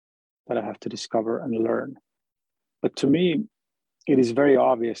that I have to discover and learn. But to me, it is very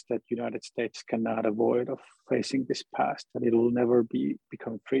obvious that the United States cannot avoid of facing this past, and it will never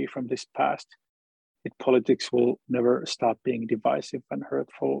become free from this past. Politics will never stop being divisive and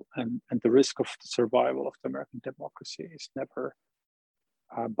hurtful, and the risk of the survival of the American democracy is never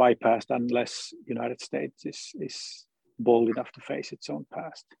bypassed unless the United States is bold enough to face its own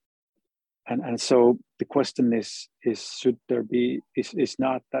past. And so the question is should there be a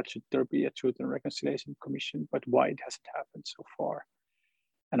Truth and Reconciliation Commission, but why it hasn't happened so far?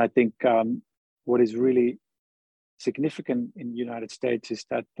 And I think what is really significant in the United States is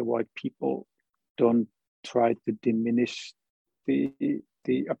that the white people don't try to diminish the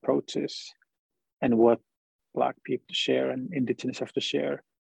approaches and what Black people share and Indigenous have to share,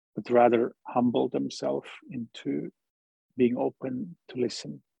 but rather humble themselves into being open to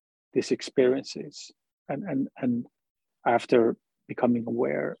listen these experiences. And after becoming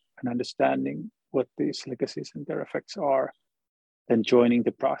aware and understanding what these legacies and their effects are, then joining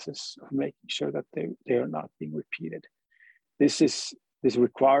the process of making sure that they are not being repeated. This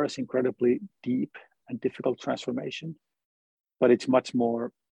requires incredibly deep and difficult transformation, but it's much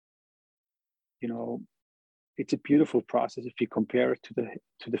more, it's a beautiful process if you compare it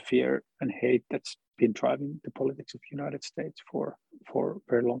to the fear and hate that's been driving the politics of the United States for a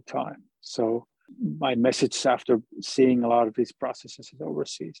very long time. So my message after seeing a lot of these processes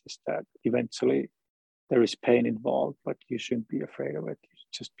overseas is that eventually there is pain involved, but you shouldn't be afraid of it. You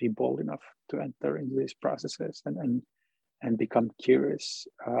should just be bold enough to enter into these processes and become curious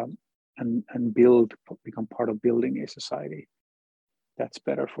and become part of building a society that's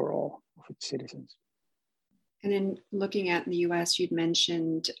better for all of its citizens. And in looking at in the US, you'd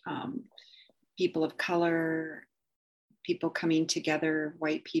mentioned people of color, people coming together,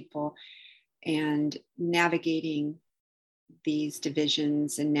 white people, and navigating these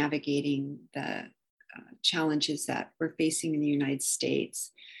divisions and navigating the challenges that we're facing in the United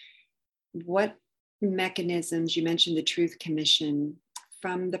States. What mechanisms, you mentioned the Truth Commission,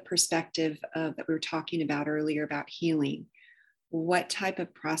 from the perspective of that we were talking about earlier about healing, what type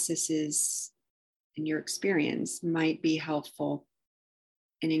of processes in your experience might be helpful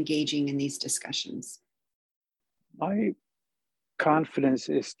in engaging in these discussions? My confidence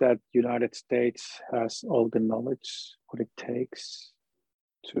is that the United States has all the knowledge, what it takes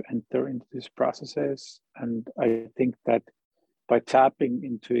to enter into these processes. And I think that by tapping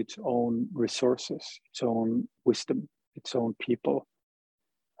into its own resources, its own wisdom, its own people,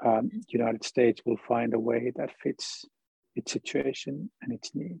 the United States will find a way that fits its situation and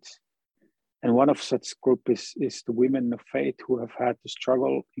its needs. And one of such group is the women of faith who have had to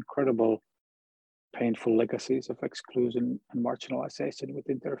struggle incredible, painful legacies of exclusion and marginalization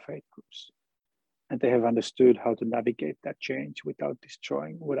within their faith groups. And they have understood how to navigate that change without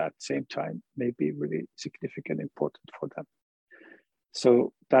destroying what at the same time may be really significant and important for them.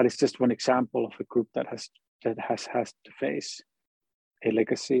 So that is just one example of a group that has to face a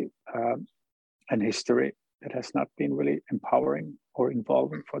legacy and history that has not been really empowering or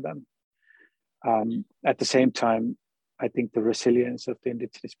involving for them. At the same time, I think the resilience of the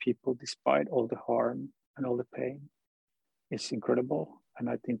indigenous people, despite all the harm and all the pain, is incredible. And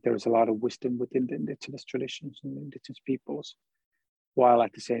I think there's a lot of wisdom within the indigenous traditions and indigenous peoples, while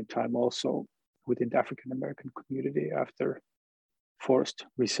at the same time also within the African American community after forced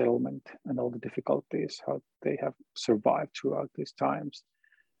resettlement and all the difficulties, how they have survived throughout these times.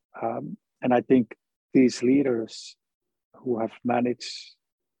 And I think these leaders who have managed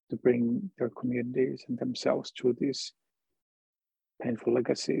to bring their communities and themselves through these painful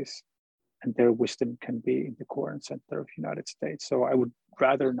legacies, and their wisdom can be in the core and center of the United States. So I would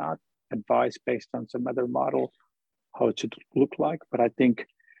rather not advise based on some other model how it should look like, but I think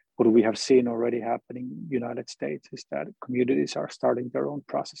what we have seen already happening in the United States is that communities are starting their own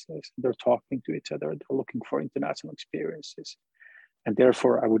processes. They're talking to each other, they're looking for international experiences. And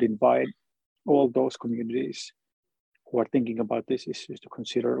therefore, I would invite all those communities who are thinking about these issues to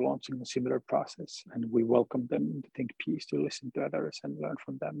consider launching a similar process. And we welcome them to think peace, to listen to others and learn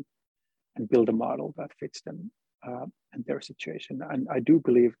from them and build a model that fits them and their situation. And I do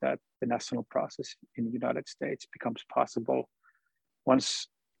believe that the national process in the United States becomes possible once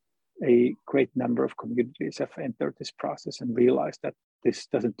a great number of communities have entered this process and realized that this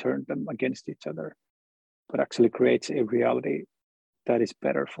doesn't turn them against each other, but actually creates a reality that is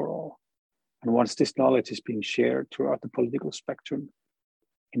better for all. And once this knowledge is being shared throughout the political spectrum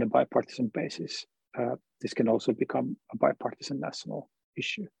in a bipartisan basis, this can also become a bipartisan national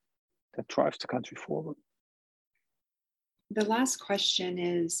issue that drives the country forward. The last question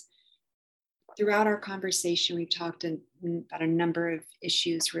is, throughout our conversation, we've talked about a number of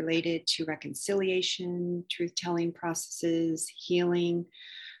issues related to reconciliation, truth-telling processes, healing,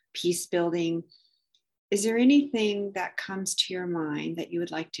 peace building. Is there anything that comes to your mind that you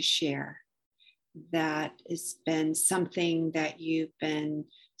would like to share that has been something that you've been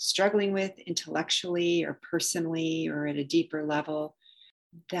struggling with intellectually or personally or at a deeper level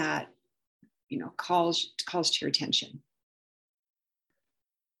that calls to your attention?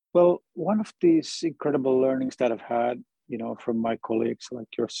 Well, one of these incredible learnings that I've had, from my colleagues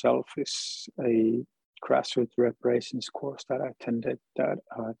like yourself is a grassroots reparations course that I attended that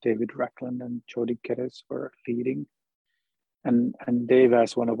David Racklin and Jody Geddes were leading. And Dave,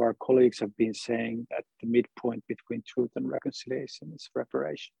 as one of our colleagues, have been saying that the midpoint between truth and reconciliation is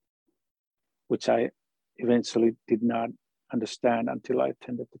reparation, which I eventually did not understand until I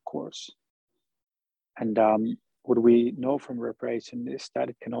attended the course. And what we know from reparation is that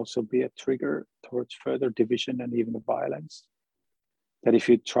it can also be a trigger towards further division and even violence. that if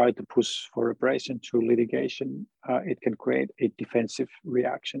you try to push for reparation through litigation, it can create a defensive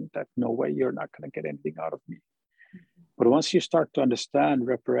reaction that no way, you're not going to get anything out of me. But once you start to understand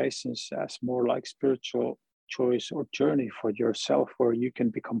reparations as more like spiritual choice or journey for yourself, where you can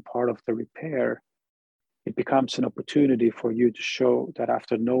become part of the repair, it becomes an opportunity for you to show that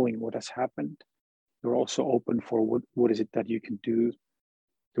after knowing what has happened, you're also open for what is it that you can do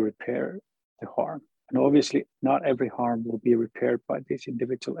to repair the harm. And obviously, not every harm will be repaired by these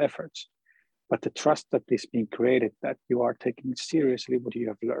individual efforts, but the trust that is being created, that you are taking seriously what you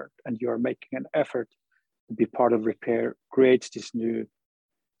have learned and you are making an effort to be part of repair, creates this new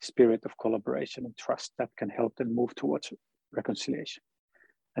spirit of collaboration and trust that can help them move towards reconciliation.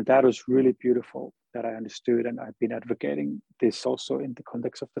 And that was really beautiful that I understood. And I've been advocating this also in the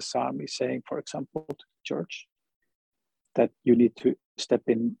context of the Sami, saying, for example, to the church, that you need to step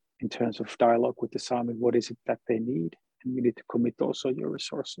in terms of dialogue with the Sami. What is it that they need? And you need to commit also your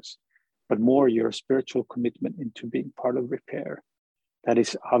resources, but more your spiritual commitment into being part of repair. That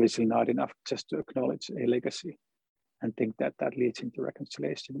is obviously not enough just to acknowledge a legacy and think that that leads into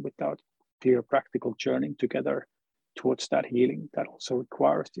reconciliation without clear practical journeying together towards that healing. That also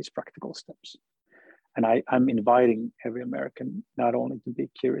requires these practical steps. And I'm inviting every American not only to be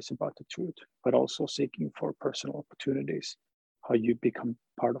curious about the truth, but also seeking for personal opportunities, how you become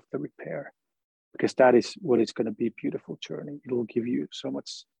part of the repair, because that is what is going to be a beautiful journey. It will give you so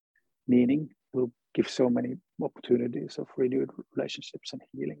much meaning. It will give so many opportunities of renewed relationships and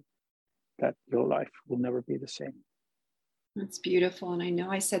healing that your life will never be the same. That's beautiful. And I know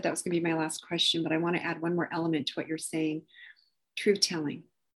I said that was going to be my last question, but I want to add one more element to what you're saying, truth telling.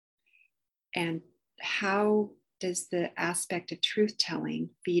 And how does the aspect of truth telling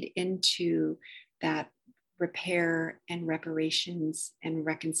feed into that repair and reparations and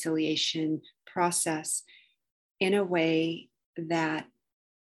reconciliation process in a way that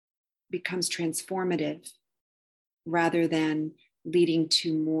becomes transformative rather than leading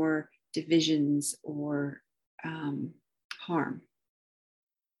to more divisions or harm?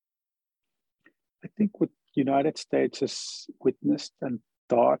 I think what the United States has witnessed and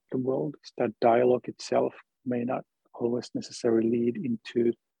taught the world is that dialogue itself may not always necessarily lead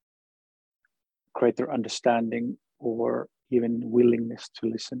into greater understanding or even willingness to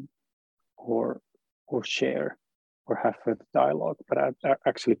listen or share or have further dialogue, but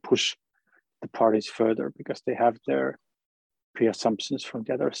actually push the parties further because they have their pre-assumptions from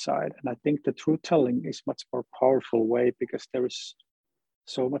the other side. And I think the truth telling is much more powerful way because there is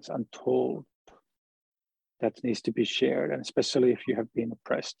so much untold that needs to be shared. And especially if you have been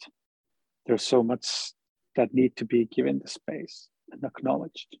oppressed, there's so much that need to be given the space and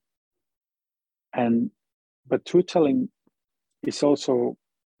acknowledged. But truth telling is also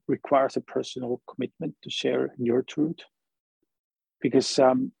requires a personal commitment to share your truth, because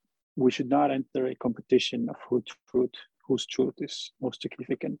we should not enter a competition of whose truth is most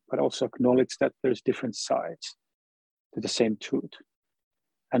significant, but also acknowledge that there's different sides to the same truth.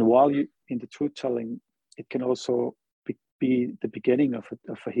 And while you in the truth telling, it can also be the beginning of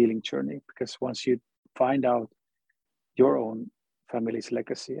a healing journey, because once you find out your own family's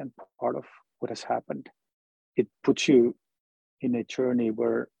legacy and part of what has happened, it puts you in a journey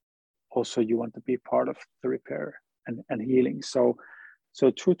where also you want to be part of the repair and healing. So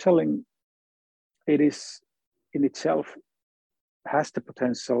truth telling, it is in itself has the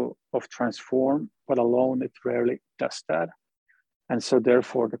potential of transform, but alone it rarely does that. And so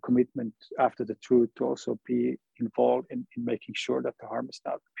therefore the commitment after the truth to also be involved in making sure that the harm is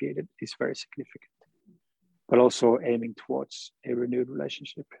not repeated is very significant, but also aiming towards a renewed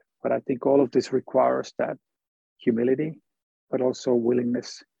relationship. But I think all of this requires that humility, but also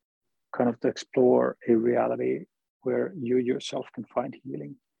willingness kind of to explore a reality where you yourself can find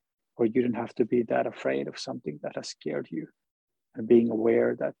healing, where you don't have to be that afraid of something that has scared you, and being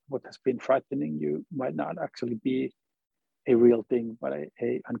aware that what has been frightening you might not actually be a real thing, but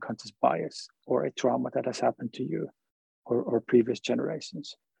a unconscious bias or a trauma that has happened to you or previous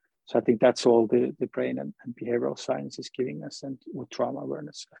generations. So I think that's all the brain and behavioral science is giving us, and with trauma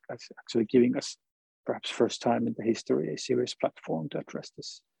awareness actually giving us, perhaps first time in the history, a serious platform to address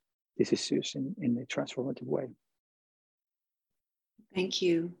these issues in a transformative way. Thank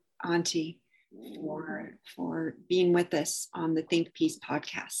you, Antti, for being with us on the Think Peace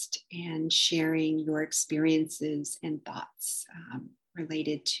podcast and sharing your experiences and thoughts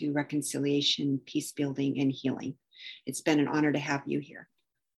related to reconciliation, peace building, and healing. It's been an honor to have you here.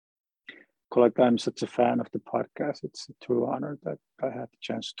 Colette, I'm such a fan of the podcast. It's a true honor that I had the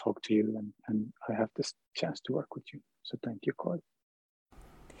chance to talk to you and I have this chance to work with you. So thank you, Colette.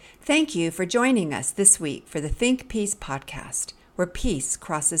 Thank you for joining us this week for the Think Peace podcast, where peace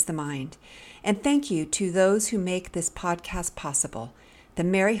crosses the mind. And thank you to those who make this podcast possible, the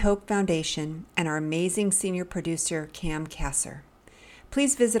Mary Hope Foundation and our amazing senior producer, Cam Kasser.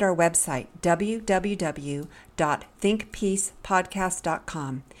 Please visit our website,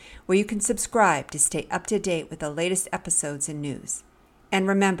 www.thinkpeacepodcast.com, where you can subscribe to stay up to date with the latest episodes and news. And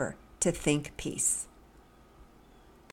remember to think peace.